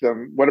ask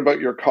them, what about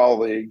your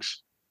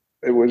colleagues?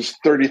 It was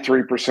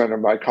 33%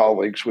 of my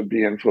colleagues would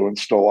be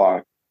influenced a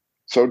lot.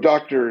 So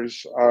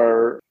doctors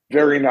are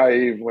very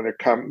naive when it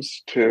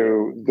comes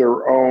to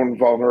their own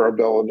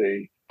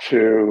vulnerability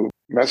to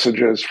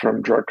messages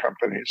from drug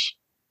companies.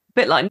 A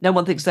bit like no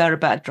one thinks they're a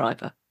bad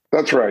driver.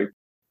 That's right.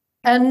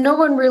 And no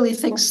one really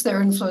thinks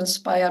they're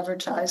influenced by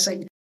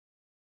advertising.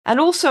 And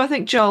also, I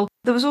think, Joel,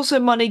 there was also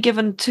money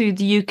given to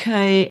the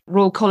UK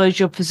Royal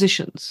College of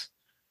Physicians.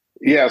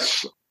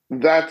 Yes,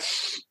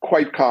 that's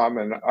quite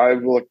common.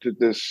 I've looked at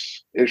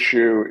this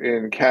issue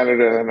in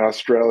Canada and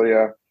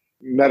Australia,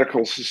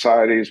 medical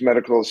societies,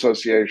 medical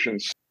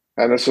associations,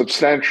 and a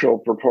substantial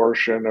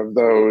proportion of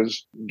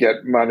those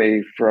get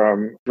money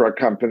from drug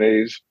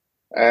companies.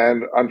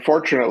 And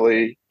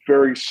unfortunately,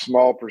 very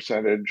small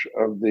percentage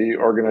of the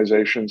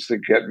organizations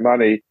that get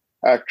money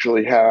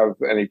actually have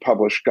any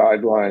published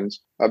guidelines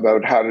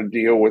about how to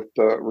deal with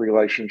the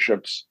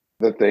relationships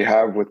that they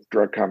have with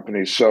drug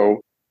companies.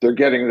 So they're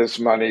getting this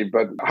money,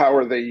 but how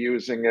are they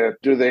using it?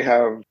 Do they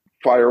have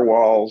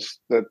firewalls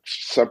that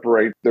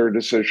separate their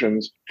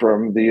decisions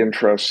from the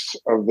interests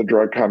of the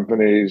drug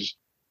companies?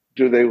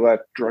 Do they let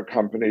drug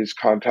companies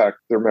contact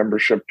their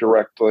membership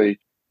directly?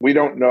 We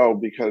don't know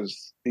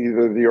because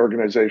either the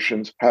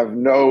organizations have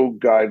no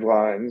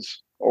guidelines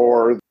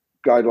or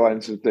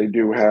guidelines that they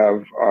do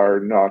have are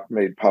not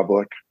made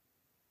public.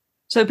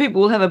 So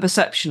people will have a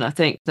perception, I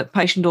think, that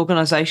patient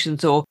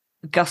organisations or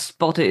august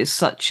bodies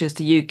such as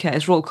the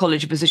UK's Royal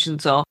College of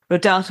Physicians are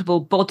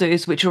redoubtable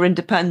bodies which are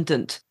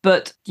independent.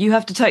 But you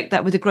have to take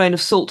that with a grain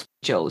of salt,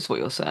 Joel, is what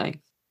you're saying.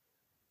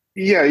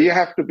 Yeah, you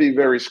have to be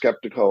very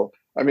skeptical.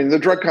 I mean, the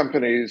drug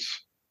companies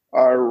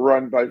are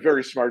run by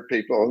very smart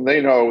people, and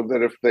they know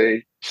that if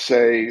they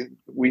say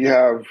we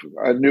have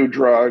a new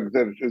drug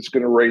that is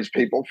going to raise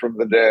people from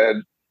the dead,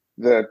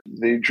 that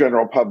the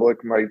general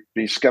public might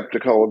be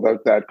skeptical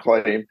about that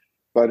claim.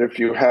 But if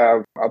you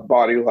have a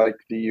body like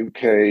the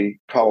UK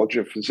College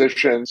of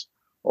Physicians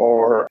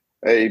or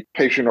a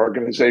patient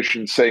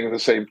organization saying the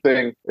same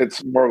thing,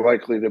 it's more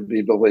likely to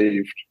be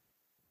believed.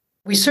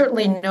 We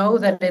certainly know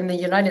that in the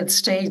United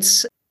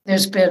States,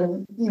 there's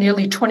been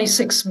nearly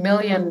 $26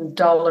 million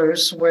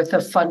worth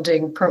of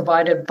funding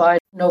provided by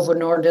Novo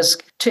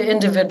Nordisk to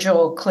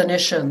individual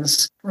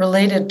clinicians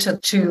related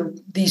to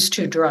these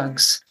two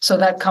drugs. So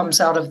that comes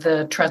out of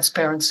the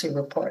transparency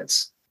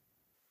reports.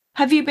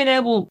 Have you been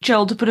able,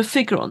 Joel, to put a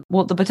figure on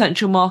what the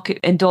potential market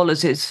in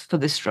dollars is for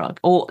this drug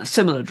or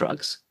similar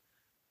drugs?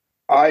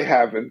 I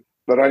haven't,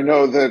 but I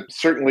know that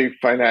certainly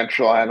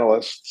financial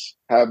analysts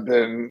have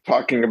been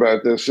talking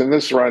about this, and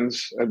this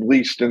runs at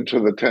least into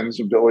the tens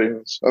of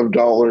billions of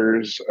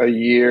dollars a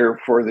year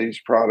for these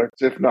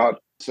products, if not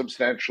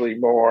substantially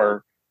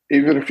more.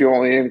 Even if you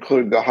only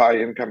include the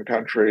high-income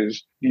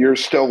countries, you're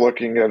still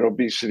looking at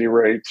obesity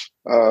rates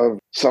of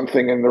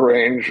something in the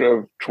range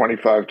of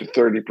 25 to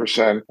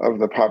 30% of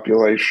the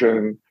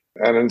population,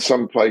 and in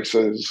some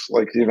places,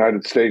 like the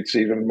United States,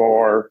 even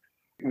more.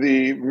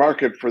 The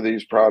market for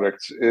these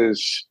products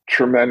is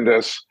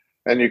tremendous,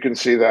 and you can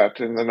see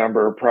that in the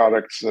number of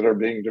products that are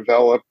being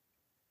developed.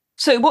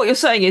 So what you're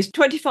saying is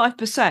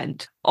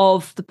 25%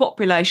 of the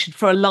population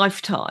for a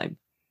lifetime?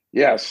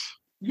 Yes.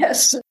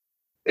 Yes.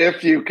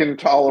 If you can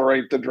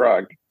tolerate the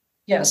drug.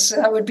 Yes,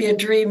 that would be a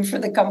dream for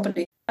the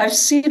company. I've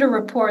seen a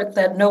report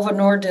that Novo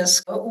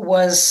Nordisk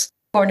was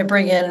going to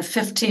bring in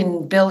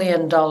 $15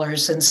 billion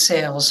in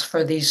sales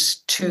for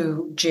these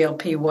two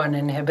GLP-1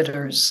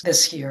 inhibitors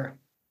this year.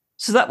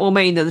 So that will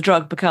mean that the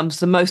drug becomes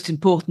the most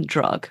important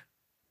drug.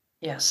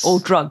 Yes. Or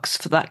drugs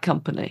for that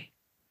company.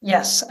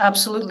 Yes,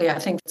 absolutely. I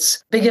think it's a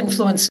big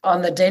influence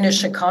on the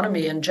Danish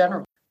economy in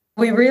general.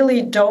 We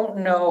really don't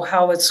know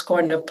how it's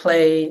going to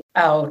play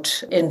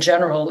out in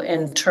general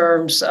in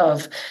terms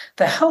of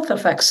the health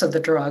effects of the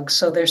drug.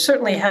 So there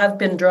certainly have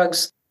been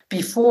drugs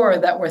before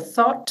that were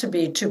thought to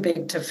be too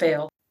big to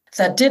fail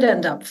that did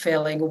end up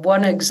failing.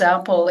 One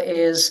example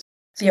is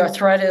the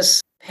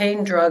arthritis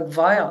pain drug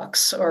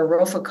Vioxx or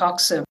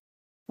rofecoxib,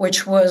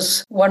 which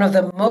was one of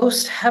the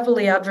most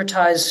heavily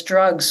advertised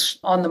drugs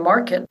on the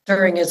market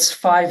during its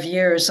 5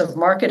 years of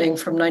marketing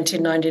from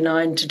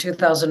 1999 to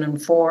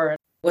 2004.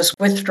 Was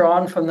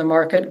withdrawn from the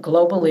market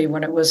globally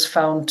when it was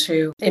found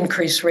to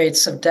increase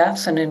rates of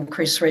death and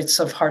increase rates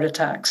of heart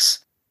attacks.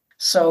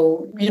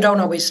 So you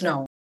don't always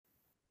know.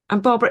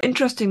 And Barbara,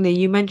 interestingly,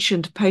 you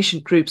mentioned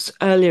patient groups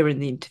earlier in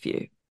the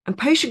interview. And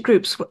patient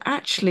groups were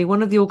actually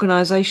one of the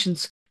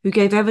organisations who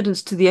gave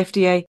evidence to the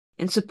FDA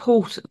in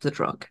support of the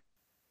drug.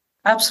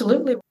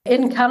 Absolutely.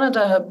 In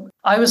Canada,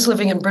 I was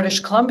living in British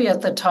Columbia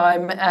at the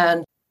time,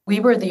 and we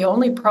were the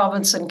only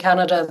province in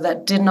Canada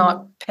that did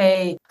not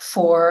pay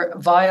for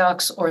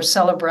Vioxx or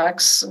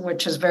Celebrex,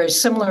 which is a very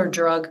similar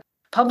drug,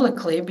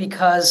 publicly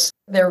because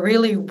there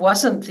really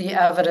wasn't the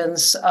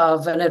evidence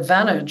of an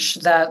advantage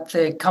that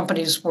the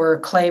companies were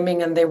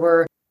claiming, and they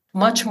were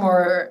much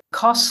more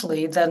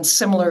costly than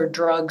similar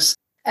drugs.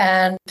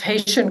 And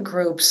patient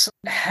groups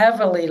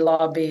heavily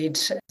lobbied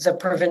the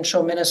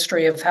provincial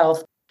Ministry of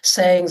Health,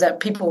 saying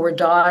that people were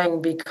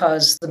dying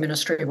because the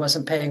ministry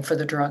wasn't paying for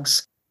the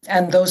drugs.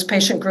 And those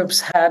patient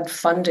groups had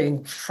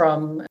funding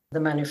from the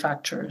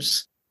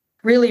manufacturers.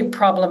 Really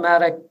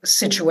problematic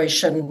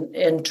situation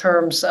in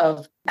terms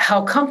of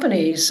how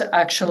companies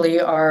actually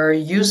are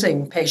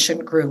using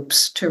patient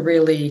groups to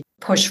really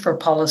push for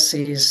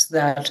policies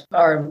that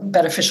are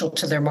beneficial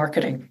to their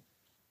marketing.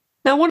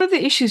 Now, one of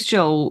the issues,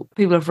 Joel,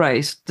 people have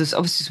raised, there's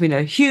obviously, as we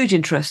know, huge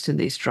interest in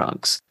these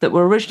drugs that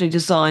were originally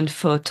designed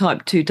for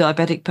type 2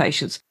 diabetic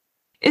patients.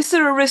 Is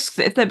there a risk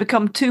that if they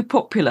become too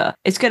popular,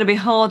 it's going to be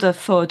harder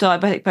for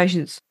diabetic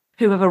patients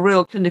who have a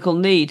real clinical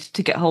need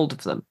to get hold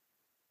of them?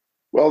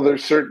 Well, there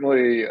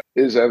certainly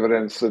is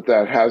evidence that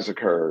that has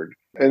occurred.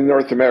 In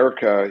North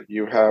America,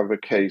 you have a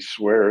case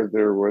where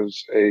there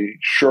was a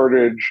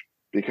shortage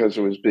because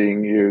it was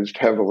being used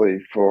heavily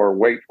for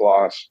weight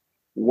loss.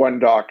 One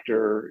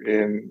doctor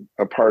in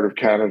a part of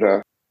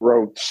Canada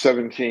wrote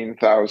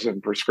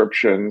 17,000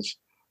 prescriptions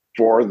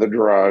for the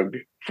drug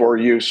for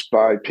use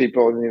by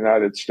people in the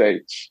United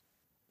States.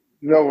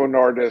 Novo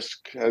Nordisk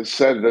has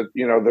said that,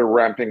 they're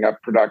ramping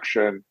up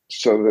production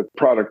so that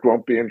product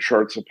won't be in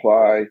short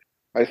supply,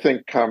 I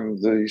think,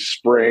 come the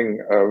spring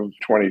of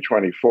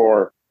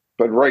 2024.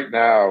 But right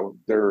now,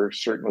 there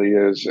certainly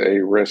is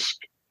a risk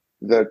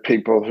that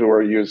people who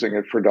are using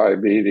it for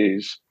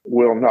diabetes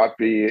will not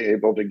be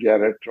able to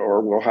get it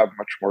or will have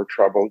much more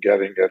trouble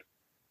getting it.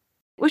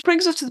 Which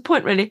brings us to the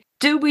point, really.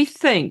 Do we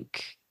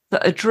think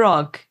that a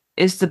drug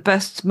is the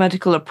best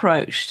medical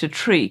approach to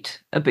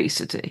treat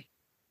obesity?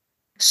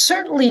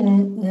 Certainly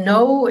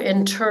no,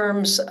 in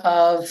terms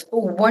of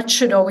what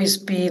should always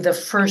be the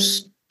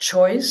first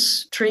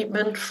choice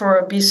treatment for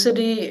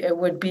obesity. It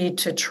would be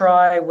to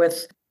try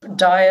with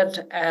diet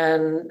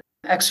and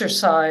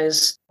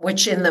exercise,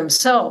 which in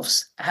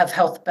themselves have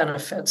health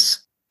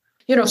benefits.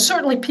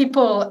 Certainly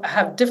people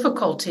have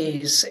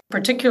difficulties,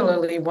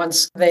 particularly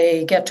once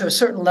they get to a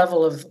certain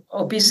level of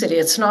obesity.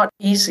 It's not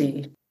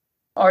easy.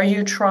 Are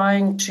you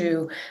trying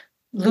to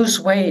lose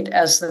weight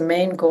as the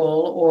main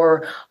goal,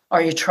 or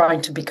are you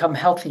trying to become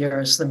healthier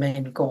as the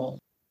main goal?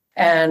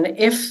 And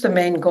if the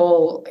main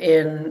goal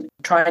in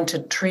trying to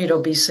treat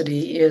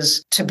obesity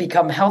is to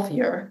become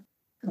healthier,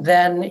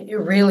 then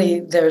really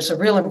there's a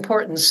real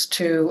importance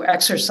to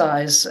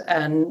exercise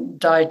and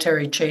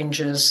dietary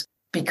changes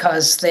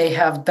because they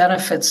have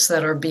benefits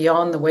that are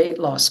beyond the weight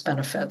loss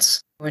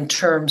benefits in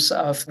terms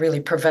of really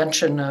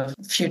prevention of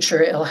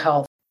future ill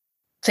health.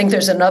 I think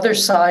there's another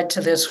side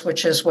to this,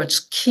 which is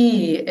what's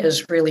key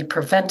is really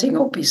preventing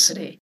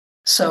obesity.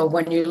 So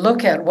when you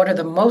look at what are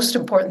the most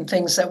important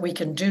things that we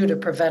can do to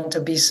prevent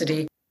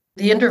obesity,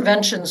 the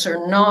interventions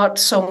are not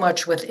so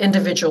much with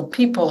individual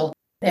people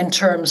in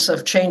terms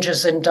of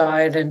changes in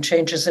diet and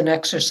changes in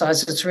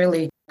exercise. It's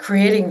really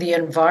creating the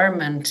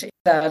environment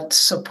that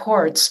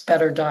supports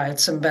better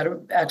diets and better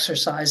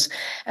exercise.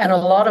 And a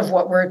lot of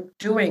what we're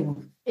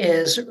doing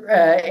is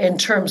in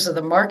terms of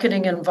the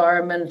marketing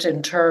environment,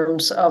 in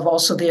terms of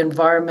also the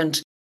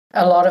environment,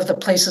 a lot of the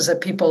places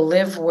that people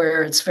live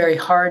where it's very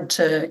hard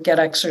to get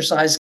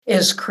exercise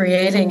is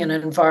creating an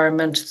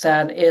environment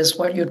that is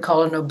what you'd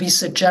call an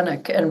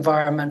obesogenic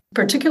environment,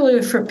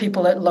 particularly for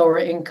people at lower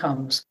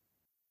incomes.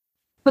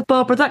 But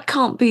Barbara, that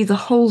can't be the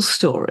whole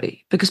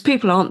story because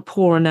people aren't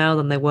poorer now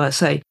than they were,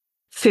 say,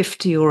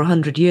 50 or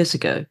 100 years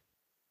ago.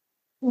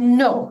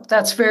 No,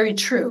 that's very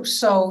true.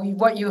 So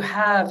what you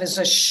have is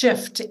a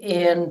shift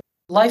in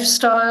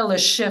lifestyle, a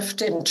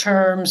shift in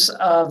terms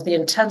of the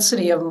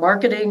intensity of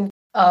marketing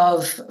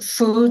of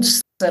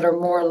foods that are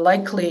more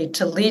likely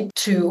to lead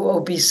to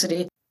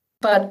obesity.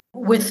 But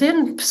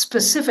within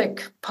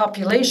specific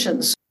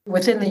populations,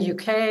 within the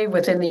UK,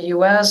 within the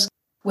US,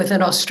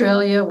 within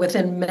Australia,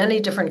 within many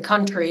different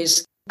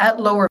countries, at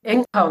lower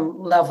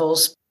income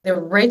levels, the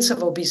rates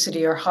of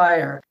obesity are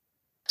higher.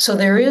 So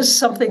there is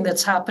something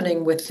that's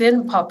happening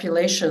within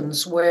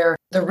populations where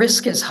the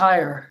risk is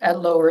higher at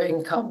lower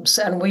incomes.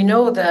 And we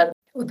know that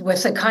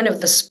with the kind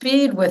of the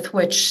speed with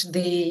which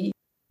the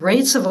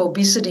rates of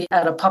obesity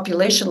at a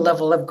population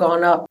level have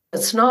gone up,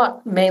 it's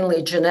not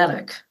mainly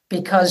genetic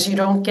because you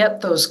don't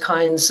get those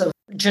kinds of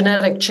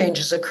genetic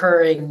changes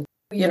occurring,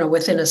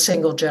 within a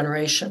single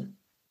generation.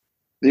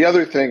 The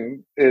other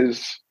thing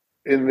is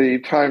in the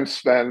time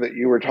span that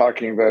you were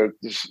talking about,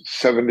 the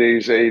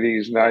 70s,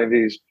 80s,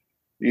 90s,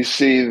 you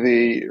see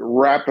the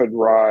rapid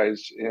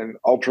rise in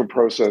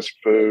ultra-processed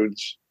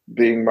foods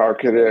being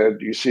marketed.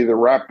 You see the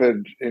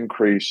rapid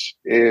increase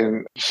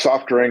in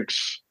soft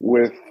drinks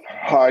with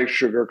high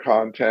sugar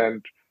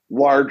content,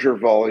 larger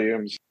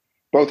volumes.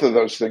 Both of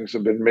those things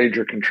have been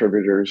major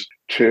contributors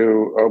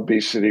to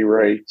obesity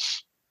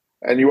rates.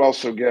 And you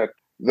also get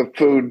the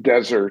food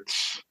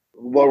deserts,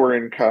 lower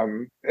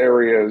income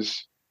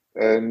areas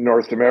in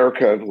North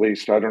America, at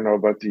least, I don't know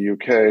about the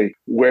UK,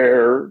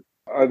 where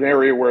an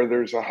area where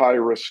there's a high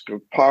risk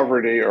of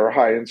poverty or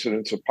high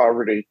incidence of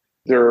poverty,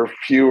 there are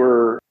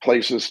fewer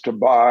places to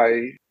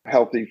buy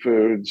healthy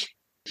foods.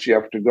 You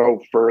have to go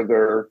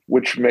further,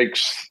 which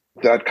makes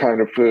that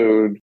kind of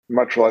food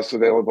much less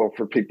available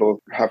for people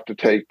who have to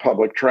take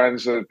public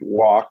transit,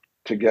 walk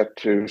to get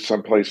to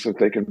some place that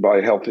they can buy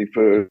healthy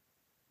food.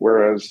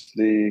 Whereas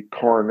the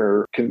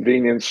corner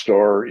convenience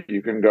store,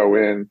 you can go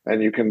in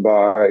and you can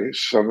buy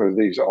some of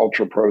these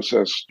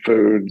ultra-processed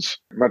foods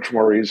much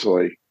more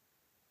easily.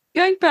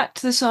 Going back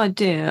to this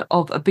idea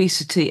of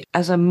obesity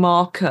as a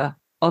marker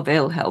of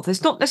ill health,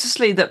 it's not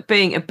necessarily that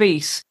being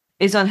obese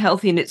is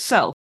unhealthy in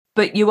itself,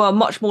 but you are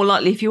much more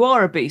likely, if you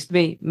are obese, to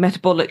be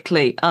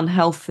metabolically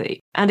unhealthy.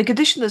 And a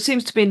condition that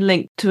seems to be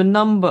linked to a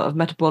number of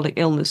metabolic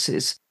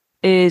illnesses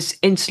is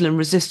insulin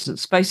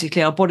resistance.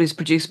 Basically, our bodies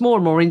produce more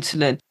and more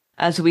insulin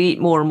as we eat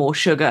more and more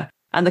sugar,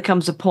 and there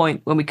comes a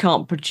point when we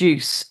can't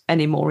produce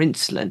any more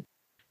insulin.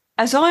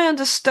 As I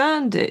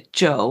understand it,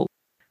 Joel,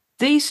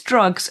 these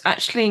drugs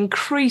actually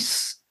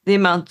increase the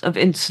amount of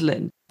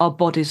insulin our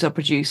bodies are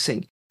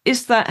producing.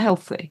 Is that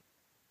healthy?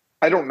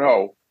 I don't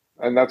know.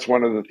 And that's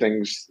one of the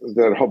things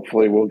that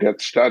hopefully will get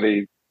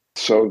studied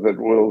so that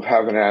we'll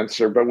have an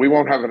answer. But we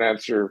won't have an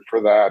answer for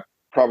that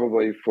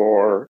probably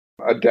for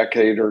a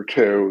decade or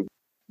two.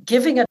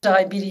 Giving a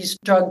diabetes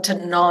drug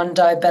to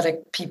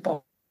non-diabetic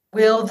people,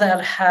 will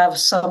that have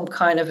some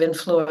kind of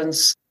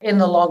influence in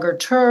the longer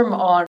term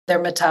on their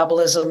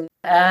metabolism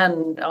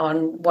and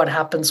on what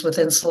happens with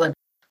insulin?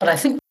 But I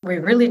think we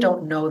really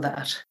don't know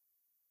that.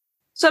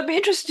 So I'd be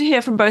interested to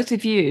hear from both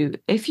of you.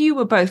 If you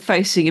were both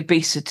facing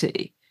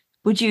obesity,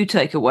 would you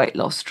take a weight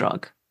loss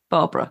drug?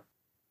 Barbara?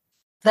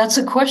 That's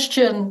a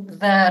question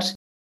that,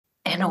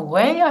 in a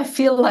way, I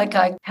feel like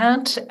I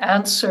can't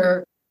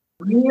answer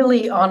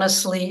really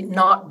honestly,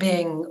 not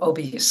being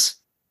obese.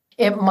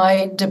 It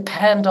might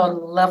depend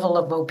on level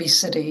of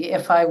obesity.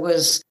 If I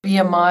was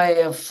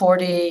BMI of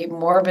 40,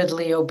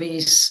 morbidly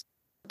obese,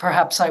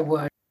 perhaps I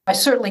would. I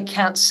certainly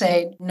can't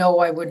say, no,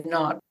 I would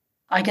not.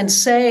 I can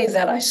say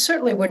that I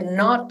certainly would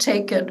not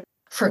take it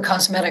for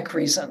cosmetic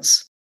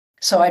reasons.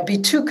 So I'd be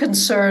too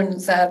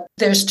concerned that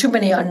there's too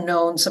many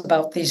unknowns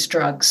about these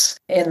drugs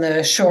in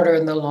the shorter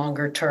and the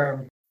longer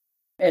term.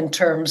 in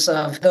terms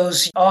of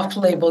those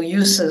off-label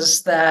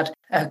uses that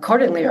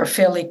accordingly are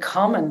fairly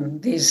common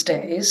these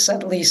days,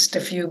 at least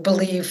if you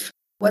believe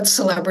what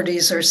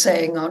celebrities are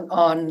saying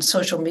on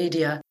social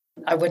media.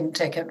 I wouldn't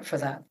take it for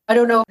that. I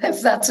don't know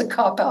if that's a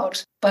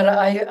cop-out, but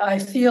I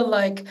feel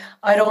like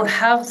I don't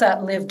have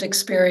that lived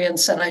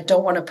experience and I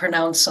don't want to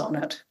pronounce on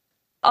it.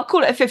 I'll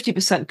call it a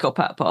 50%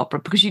 cop-out,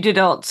 Barbara, because you did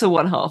answer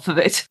one half of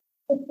it.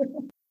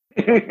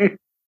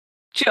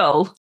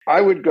 Joel? I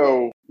would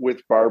go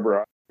with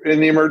Barbara. In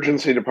the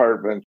emergency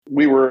department,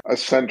 we were a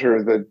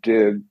center that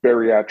did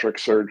bariatric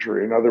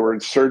surgery. In other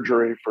words,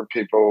 surgery for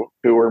people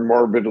who were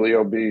morbidly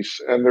obese.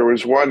 And there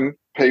was one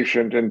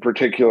patient in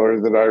particular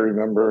that I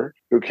remember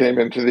who came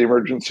into the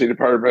emergency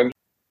department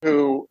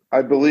who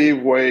I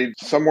believe weighed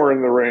somewhere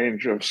in the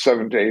range of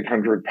 700 to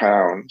 800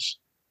 pounds.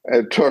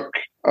 It took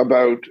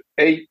about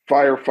 8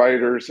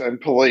 firefighters and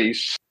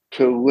police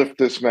to lift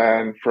this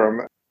man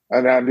from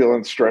an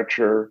ambulance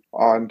stretcher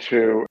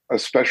onto a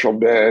special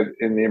bed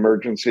in the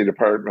emergency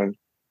department.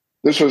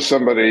 This was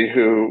somebody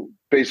who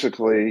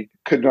basically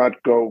could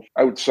not go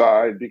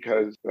outside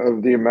because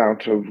of the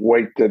amount of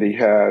weight that he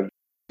had.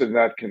 In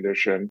that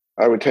condition,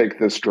 I would take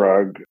this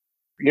drug.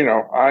 You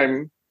know,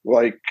 I'm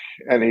like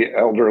any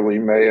elderly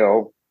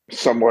male,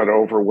 somewhat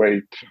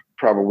overweight,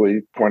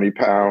 probably 20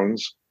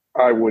 pounds.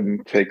 I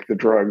wouldn't take the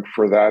drug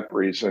for that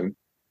reason.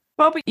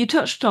 Barbara, you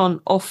touched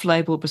on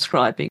off-label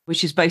prescribing,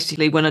 which is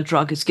basically when a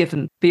drug is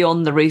given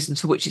beyond the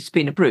reasons for which it's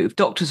been approved.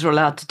 Doctors are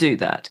allowed to do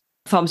that.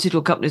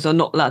 Pharmaceutical companies are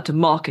not allowed to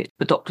market,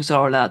 but doctors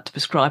are allowed to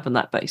prescribe on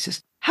that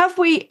basis. Have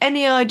we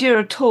any idea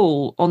at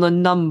all on the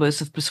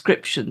numbers of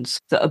prescriptions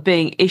that are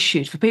being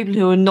issued for people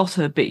who are not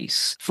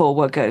obese for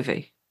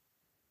Wegovy?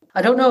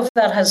 I don't know if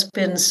that has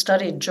been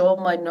studied. Joel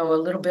might know a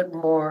little bit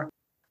more.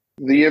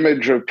 The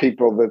image of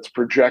people that's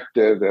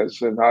projected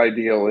as an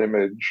ideal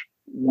image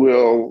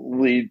will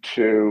lead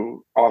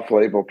to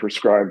off-label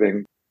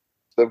prescribing.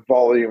 The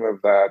volume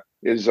of that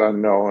is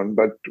unknown,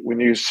 but when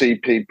you see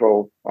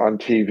people on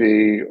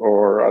TV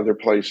or other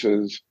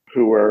places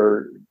who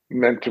are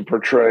meant to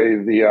portray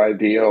the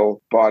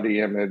ideal body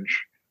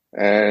image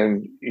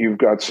and you've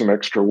got some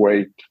extra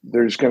weight,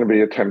 there's going to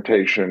be a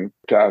temptation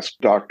to ask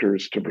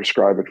doctors to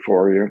prescribe it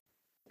for you.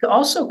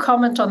 Also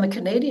comment on the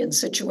Canadian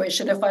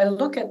situation. If I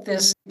look at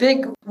this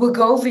big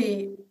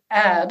Wegovy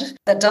ad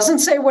that doesn't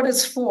say what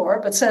it's for,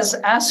 but says,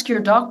 ask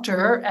your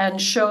doctor,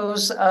 and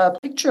shows a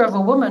picture of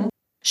a woman,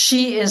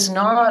 she is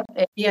not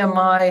a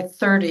BMI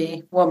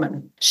 30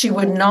 woman. She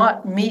would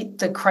not meet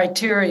the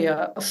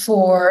criteria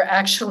for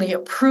actually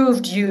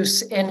approved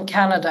use in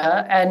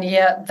Canada, and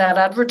yet that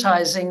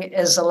advertising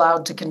is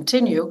allowed to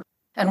continue.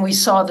 And we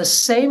saw the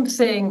same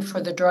thing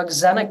for the drug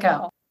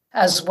Xenical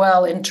as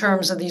well, in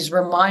terms of these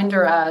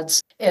reminder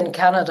ads in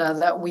Canada,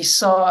 that we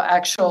saw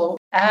actual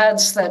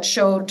ads that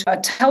showed a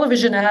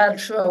television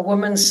ad, a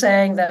woman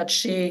saying that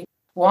she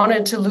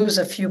wanted to lose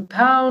a few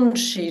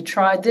pounds. She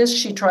tried this,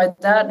 she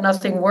tried that,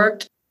 nothing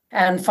worked.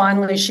 And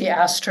finally, she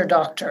asked her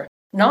doctor,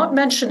 not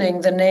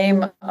mentioning the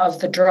name of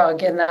the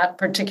drug in that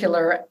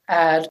particular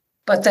ad,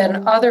 but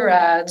then other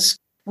ads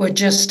would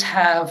just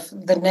have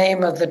the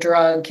name of the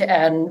drug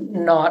and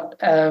not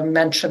a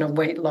mention of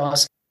weight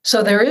loss.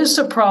 So there is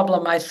a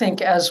problem, I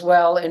think, as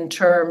well in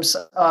terms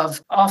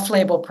of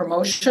off-label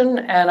promotion.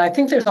 And I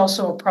think there's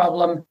also a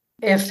problem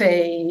if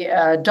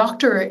a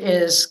doctor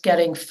is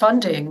getting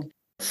funding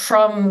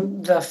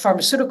from the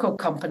pharmaceutical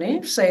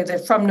company, say they're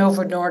from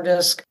Novo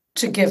Nordisk,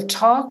 to give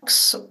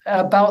talks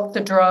about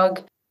the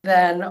drug,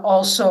 then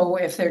also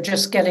if they're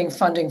just getting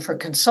funding for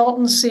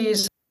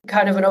consultancies.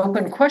 Kind of an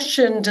open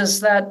question, does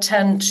that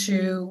tend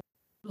to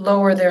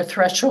lower their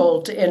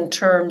threshold in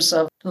terms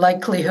of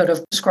likelihood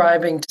of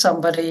prescribing to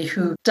somebody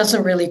who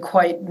doesn't really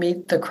quite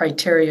meet the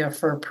criteria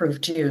for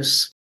approved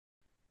use?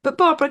 But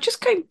Barbara, just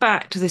going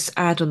back to this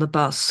ad on the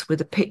bus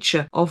with a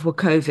picture of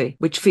Wegovy,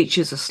 which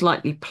features a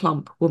slightly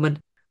plump woman,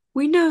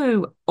 we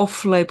know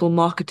off-label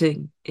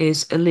marketing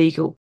is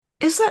illegal.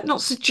 Is that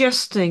not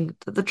suggesting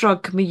that the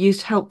drug can be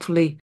used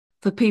helpfully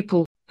for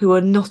people who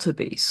are not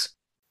obese?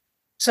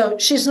 So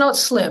she's not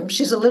slim,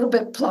 she's a little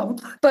bit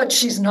plump, but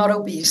she's not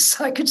obese,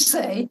 I could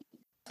say.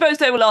 I suppose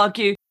they will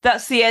argue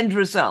that's the end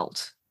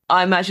result.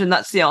 I imagine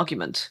that's the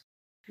argument.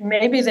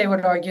 Maybe they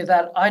would argue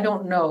that. I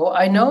don't know.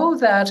 I know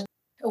that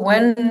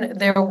when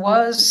there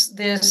was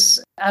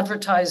this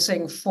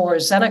advertising for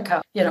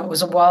Xenical, it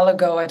was a while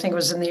ago, I think it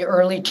was in the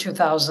early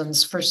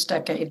 2000s, first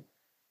decade.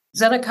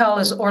 Xenical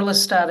is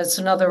Orlistat. It's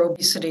another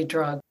obesity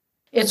drug.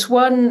 It's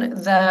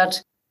one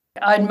that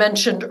I'd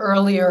mentioned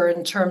earlier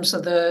in terms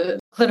of the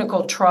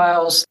clinical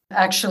trials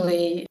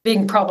actually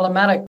being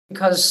problematic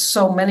because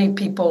so many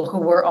people who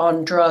were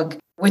on drug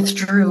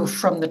withdrew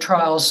from the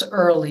trials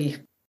early.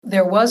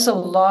 There was a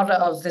lot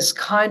of this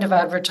kind of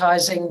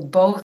advertising,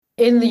 both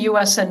in the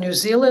US and New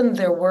Zealand.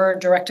 There were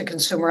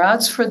direct-to-consumer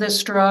ads for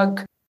this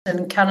drug.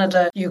 In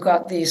Canada, you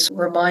got these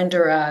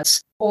reminder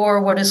ads,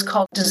 or what is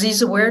called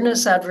disease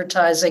awareness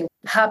advertising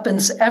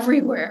happens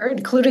everywhere,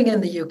 including in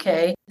the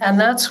UK. And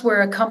that's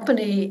where a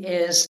company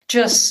is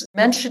just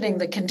mentioning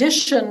the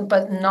condition,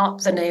 but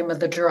not the name of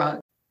the drug.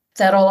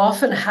 That'll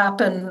often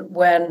happen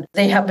when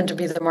they happen to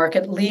be the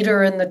market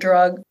leader in the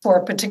drug for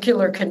a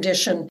particular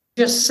condition.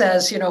 Just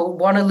says,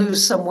 want to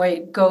lose some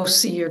weight, go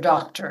see your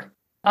doctor.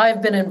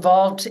 I've been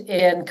involved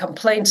in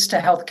complaints to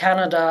Health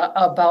Canada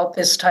about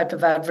this type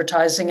of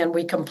advertising, and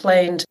we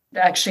complained,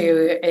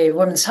 actually a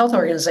women's health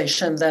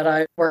organization that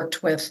I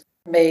worked with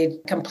made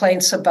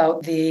complaints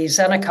about the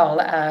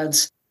Xenical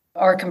ads.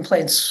 Our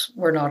complaints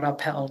were not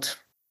upheld.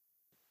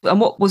 And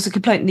what was the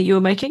complaint that you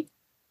were making?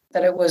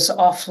 That it was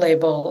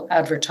off-label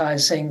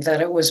advertising,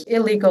 that it was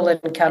illegal in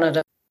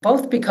Canada,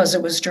 both because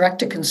it was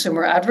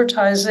direct-to-consumer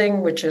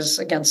advertising, which is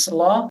against the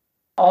law,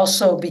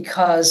 also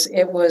because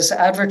it was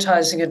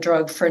advertising a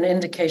drug for an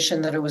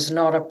indication that it was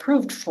not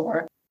approved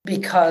for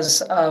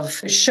because of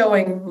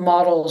showing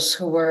models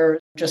who were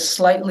just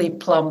slightly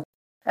plump,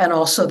 and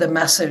also the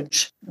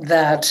message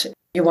that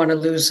you want to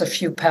lose a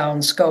few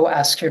pounds, go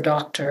ask your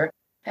doctor.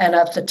 And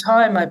at the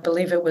time, I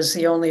believe it was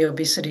the only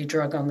obesity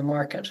drug on the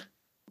market.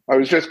 I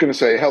was just going to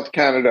say, Health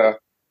Canada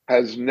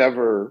has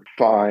never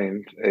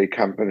fined a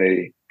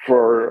company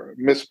for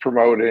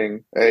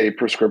mispromoting a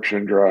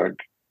prescription drug.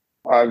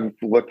 I've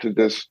looked at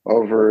this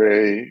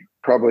over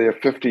probably a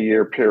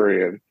 50-year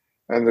period,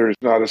 and there's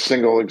not a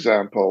single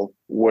example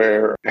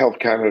where Health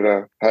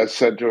Canada has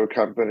said to a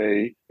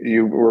company,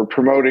 you were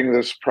promoting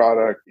this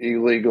product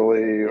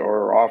illegally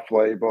or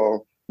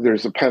off-label.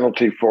 There's a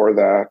penalty for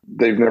that.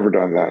 They've never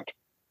done that.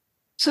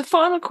 So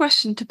final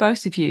question to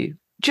both of you.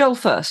 Joel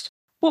first.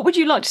 What would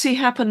you like to see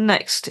happen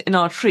next in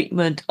our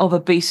treatment of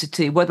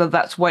obesity, whether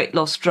that's weight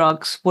loss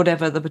drugs,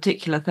 whatever the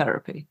particular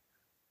therapy?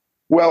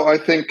 Well, I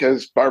think,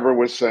 as Barbara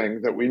was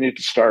saying, that we need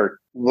to start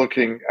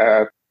looking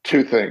at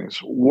two things.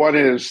 One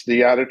is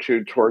the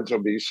attitude towards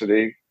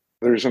obesity.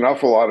 There's an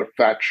awful lot of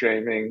fat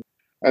shaming.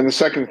 And the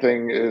second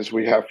thing is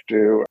we have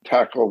to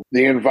tackle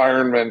the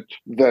environment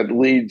that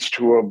leads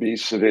to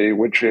obesity,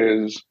 which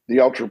is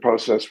the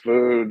ultra-processed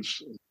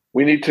foods.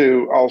 We need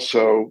to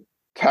also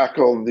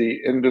tackle the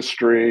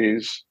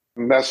industry's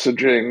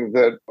messaging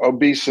that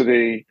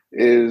obesity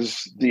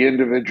is the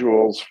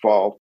individual's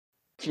fault.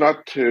 It's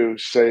not to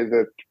say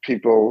that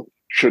people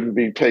shouldn't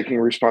be taking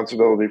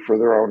responsibility for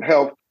their own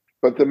health,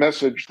 but the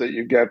message that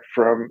you get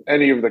from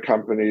any of the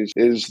companies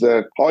is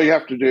that all you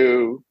have to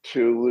do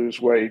to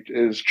lose weight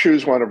is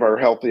choose one of our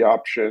healthy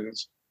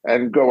options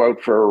and go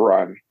out for a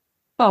run.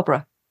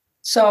 Barbara.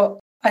 So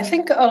I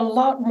think a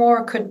lot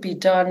more could be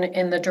done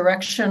in the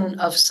direction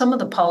of some of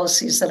the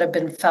policies that have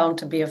been found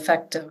to be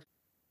effective.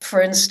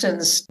 For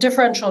instance,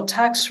 differential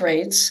tax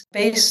rates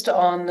based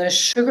on the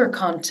sugar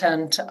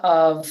content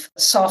of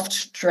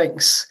soft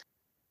drinks.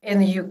 In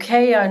the UK,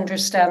 I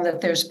understand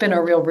that there's been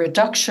a real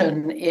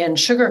reduction in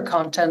sugar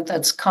content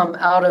that's come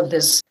out of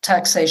this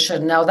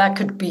taxation. Now, that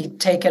could be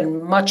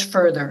taken much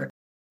further.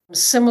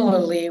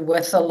 Similarly,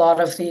 with a lot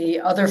of the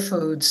other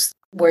foods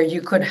where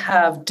you could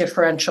have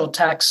differential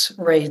tax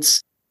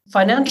rates,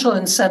 financial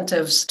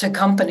incentives to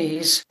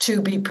companies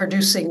to be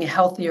producing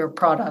healthier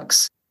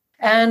products.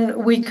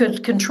 And we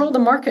could control the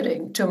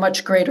marketing to a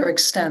much greater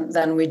extent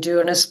than we do,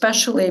 and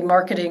especially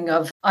marketing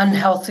of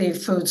unhealthy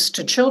foods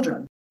to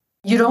children.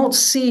 You don't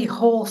see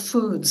whole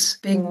foods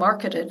being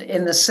marketed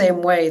in the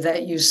same way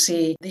that you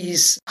see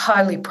these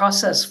highly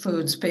processed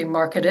foods being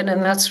marketed.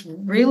 And that's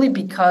really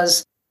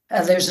because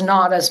there's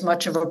not as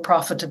much of a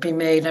profit to be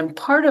made. And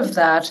part of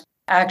that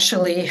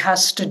actually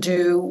has to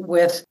do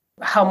with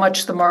how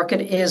much the market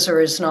is or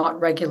is not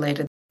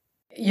regulated.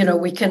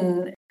 We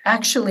can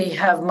actually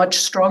have much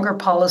stronger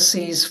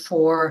policies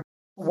for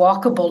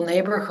walkable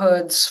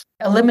neighborhoods,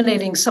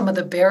 eliminating some of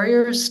the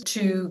barriers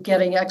to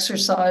getting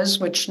exercise,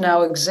 which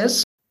now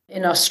exist.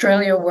 In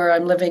Australia, where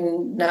I'm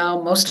living now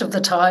most of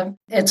the time,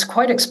 it's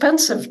quite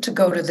expensive to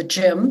go to the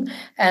gym,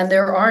 and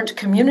there aren't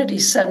community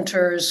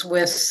centers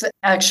with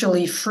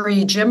actually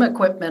free gym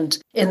equipment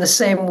in the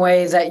same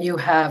way that you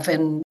have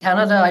in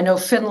Canada. I know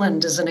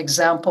Finland is an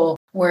example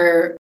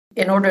where,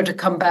 in order to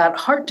combat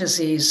heart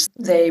disease,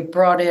 they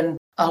brought in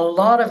a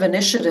lot of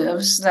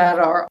initiatives that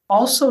are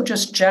also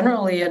just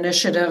generally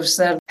initiatives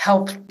that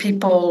help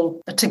people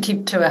to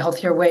keep to a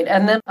healthier weight.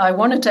 And then I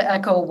wanted to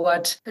echo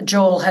what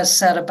Joel has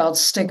said about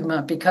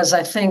stigma, because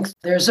I think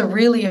there's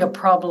really a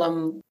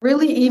problem,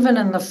 really even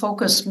in the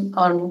focus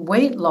on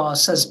weight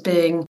loss as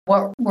being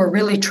what we're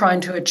really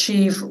trying to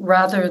achieve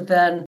rather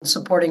than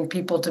supporting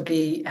people to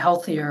be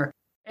healthier.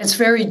 It's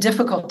very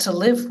difficult to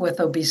live with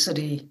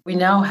obesity. We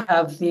now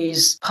have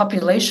these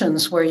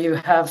populations where you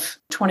have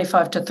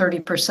 25 to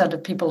 30%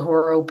 of people who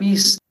are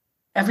obese.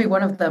 Every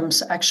one of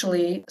them's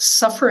actually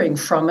suffering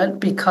from it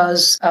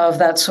because of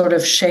that sort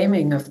of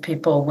shaming of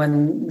people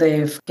when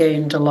they've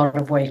gained a lot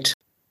of weight.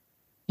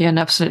 Yeah, and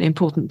absolutely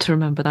important to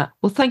remember that.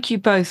 Well, thank you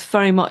both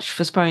very much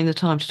for sparing the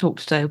time to talk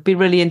today. I'll be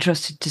really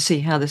interested to see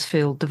how this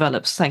field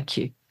develops. Thank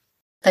you.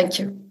 Thank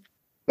you.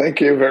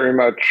 Thank you very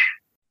much.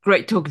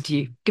 Great talking to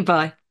you.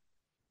 Goodbye.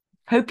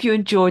 Hope you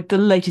enjoyed the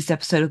latest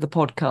episode of the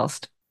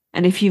podcast.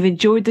 And if you've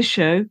enjoyed the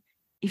show,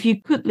 if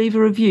you could leave a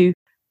review,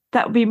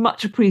 that would be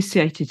much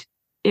appreciated.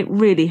 It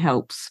really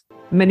helps.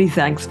 Many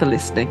thanks for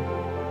listening.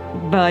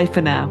 Bye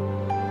for now.